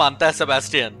हर बात मानता है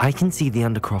Sebastian. I can see the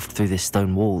Undercroft through this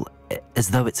stone wall, as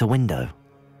though it's a window.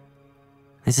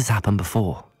 This has happened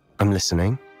before. I'm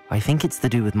listening. I think it's to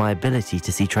do with my ability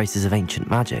to see traces of ancient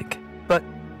magic. But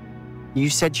you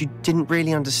said you didn't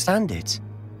really understand it,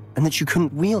 and that you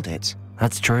couldn't wield it.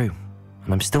 That's true,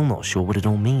 and I'm still not sure what it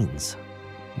all means.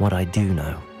 What I do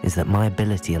know is that my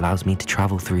ability allows me to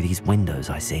travel through these windows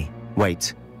I see.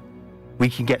 Wait. We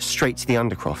can get straight to the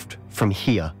Undercroft from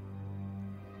here.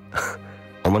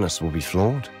 Ominous will be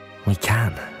flawed. We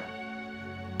can.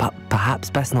 But perhaps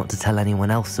best not to tell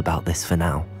anyone else about this for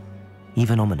now.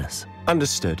 Even Ominous.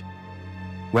 Understood.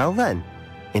 Well then,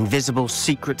 invisible,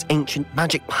 secret, ancient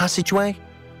magic passageway?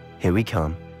 Here we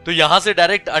come. तो यहाँ से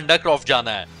direct अंडरक्रॉफ्ट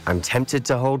जाना है। I'm tempted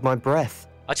to hold my breath.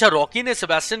 अच्छा, Rocky ने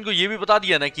Sebastian को ये भी बता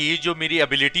दिया ना कि ये जो मेरी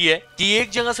एबिलिटी है कि एक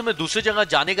जगह से मैं दूसरी जगह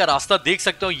जाने का रास्ता देख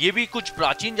सकता हूँ, ये भी कुछ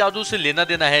प्राचीन जादू से लेना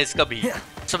देना है इसका भी।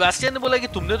 सेबेस्टियन ने बोला कि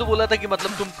तुमने तो बोला था कि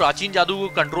मतलब तुम प्राचीन जादू को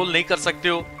कंट्रोल नहीं कर सकते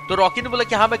हो, तो रॉकी ने बोला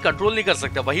कि हाँ मैं कंट्रोल नहीं कर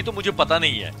सकता, वही तो मुझे पता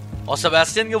नहीं है। और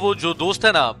सेबेस्टियन के वो जो दोस्त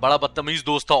है ना, बड़ा बदतमीज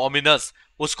दोस्त था ओमिनस,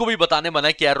 उसको भी बताने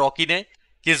मना किया रॉकी ने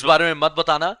कि इस बारे में मत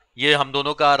बताना, ये हम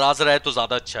दोनों का राज रहे तो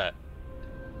ज्यादा अच्छा है।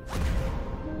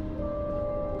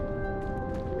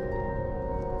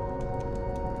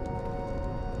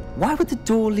 Why would the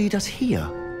door lead us here?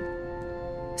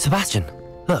 Sebastian,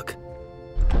 look.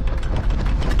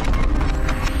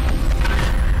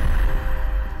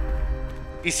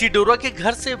 इसी डोरा के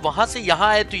घर से वहां से यहाँ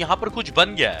आए तो यहाँ पर कुछ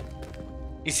बन गया है,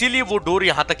 इसीलिए वो डोर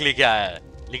यहाँ तक लेके आया है।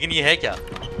 लेकिन ये है क्या?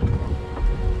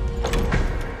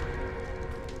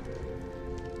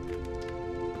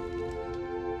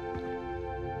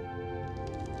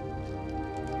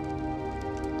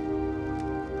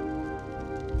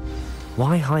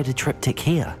 Why hide a triptych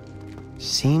here?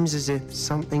 Seems as if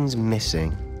something's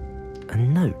missing. A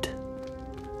note.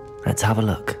 Let's have a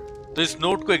look. तो इस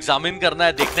नोट को एग्जामिन करना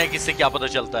है, देखना है कि इससे क्या पता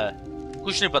चलता है।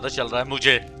 कुछ नहीं पता चल रहा है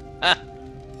मुझे।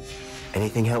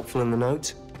 Anything helpful in the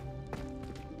note?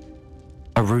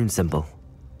 A rune symbol.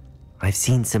 I've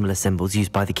seen similar symbols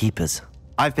used by the keepers.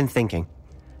 I've been thinking.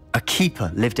 A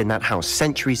keeper lived in that house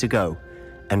centuries ago,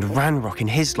 and Ranrock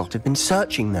and his lot have been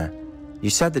searching there. You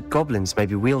said that goblins may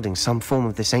be wielding some form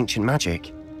of this ancient magic.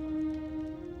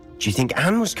 Do you think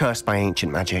Anne was cursed by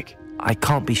ancient magic? I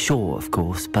can't be sure, of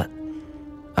course, but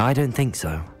I don't think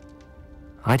so.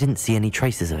 I didn't see any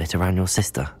traces of it around your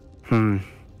sister.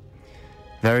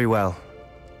 Very well.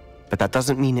 But that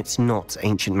doesn't mean it's not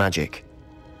ancient magic.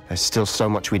 There's still so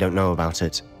much we don't know about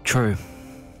it. True.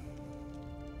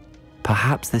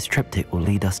 Perhaps this triptych will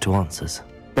lead us to answers.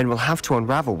 Then we'll have to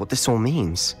unravel what this all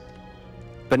means.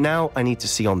 But now I need to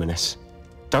see Ominous.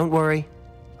 Don't worry,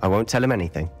 I won't tell him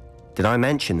anything. Did I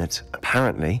mention that,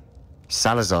 apparently,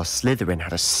 Salazar Slytherin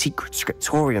had a secret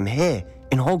scriptorium here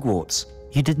in Hogwarts?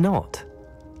 You did not?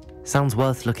 Sounds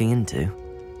worth looking into.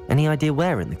 Any idea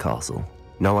where in the castle?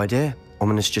 No idea.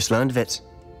 Ominous just learned of it.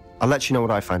 I'll let you know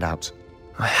what I find out.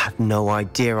 I had no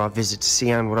idea our visit to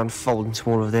Sian would unfold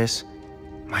into all of this.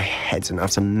 My head's an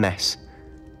utter mess.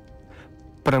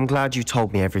 But I'm glad you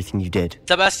told me everything you did.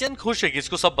 Sebastian खुश है कि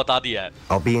इसको सब बता दिया है।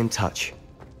 I'll be in touch.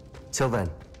 Till then.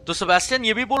 तो Sebastian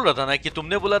ये भी बोल रहा था ना कि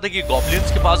तुमने बोला था कि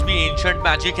गॉब्लिन्स के पास भी एंशिएंट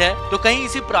मैजिक है, तो कहीं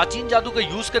इसी प्राचीन जादू का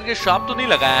यूज करके श्राप तो नहीं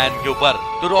लगाया एन के ऊपर।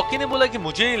 तो रॉकी ने बोला कि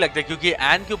मुझे नहीं लगता, क्योंकि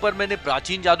एन के ऊपर मैंने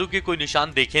प्राचीन जादू के कोई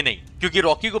निशान देखे नहीं, क्योंकि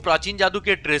रॉकी को प्राचीन जादू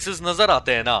के ट्रेसेस नजर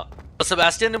आते हैं ना। तो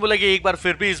सेबेस्टियन ने बोला कि एक बार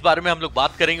फिर भी इस बारे में हम लोग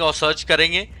बात करेंगे और सर्च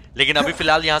करेंगे, लेकिन अभी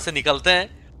फिलहाल यहाँ से निकलते हैं।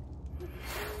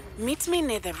 Meet me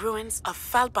near the ruins of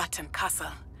Falbaton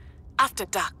Castle. After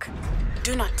dark.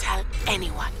 Do not tell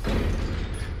anyone.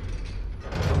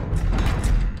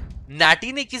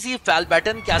 Natty ने किसी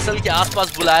फैलबैटन कैसल के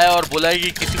आसपास बुलाया और बोला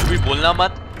कि किसी को भी बोलना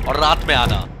मत और रात में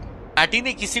आना। नैटी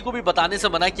ने किसी को भी बताने से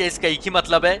मना किया, इसका एक ही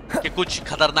मतलब है कि कुछ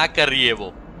खतरनाक कर रही है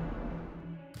वो।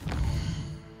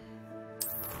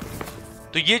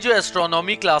 तो ये जो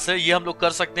एस्ट्रोनॉमी क्लास है ये हम लोग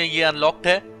कर सकते हैं, ये अनलॉक्ड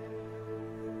है।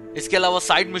 इसके अलावा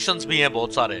साइड मिशंस भी हैं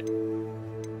बहुत सारे।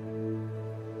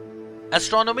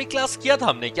 एस्ट्रोनॉमी क्लास किया था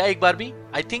हमने क्या एक बार भी?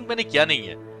 आई थिंक मैंने किया नहीं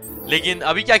है, लेकिन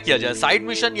अभी क्या किया जाए, साइड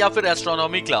मिशन या फिर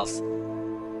एस्ट्रोनॉमी क्लास?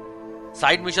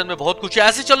 साइड मिशन में बहुत कुछ है।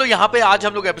 ऐसे चलो यहाँ पे आज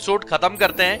हम लोग एपिसोड खत्म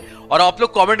करते हैं और आप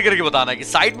लोग कमेंट करके बताना कि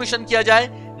साइड मिशन किया जाए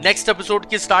नेक्स्ट एपिसोड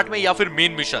के स्टार्ट में या फिर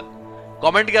मेन मिशन।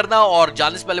 कमेंट करना और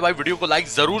जाने से पहले भाई वीडियो को लाइक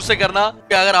जरूर से करना,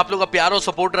 कि अगर आप लोग का प्यार और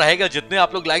सपोर्ट रहेगा, जितने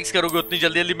आप लोग लाइक्स करोगे उतनी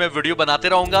जल्दी जल्दी मैं वीडियो बनाते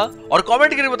रहूंगा। और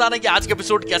कमेंट करके बताना कि आज का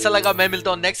एपिसोड कैसा लगा। मैं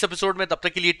मिलता हूं नेक्स्ट एपिसोड में, तब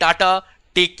तक के लिए Tata,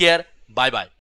 take care, bye bye.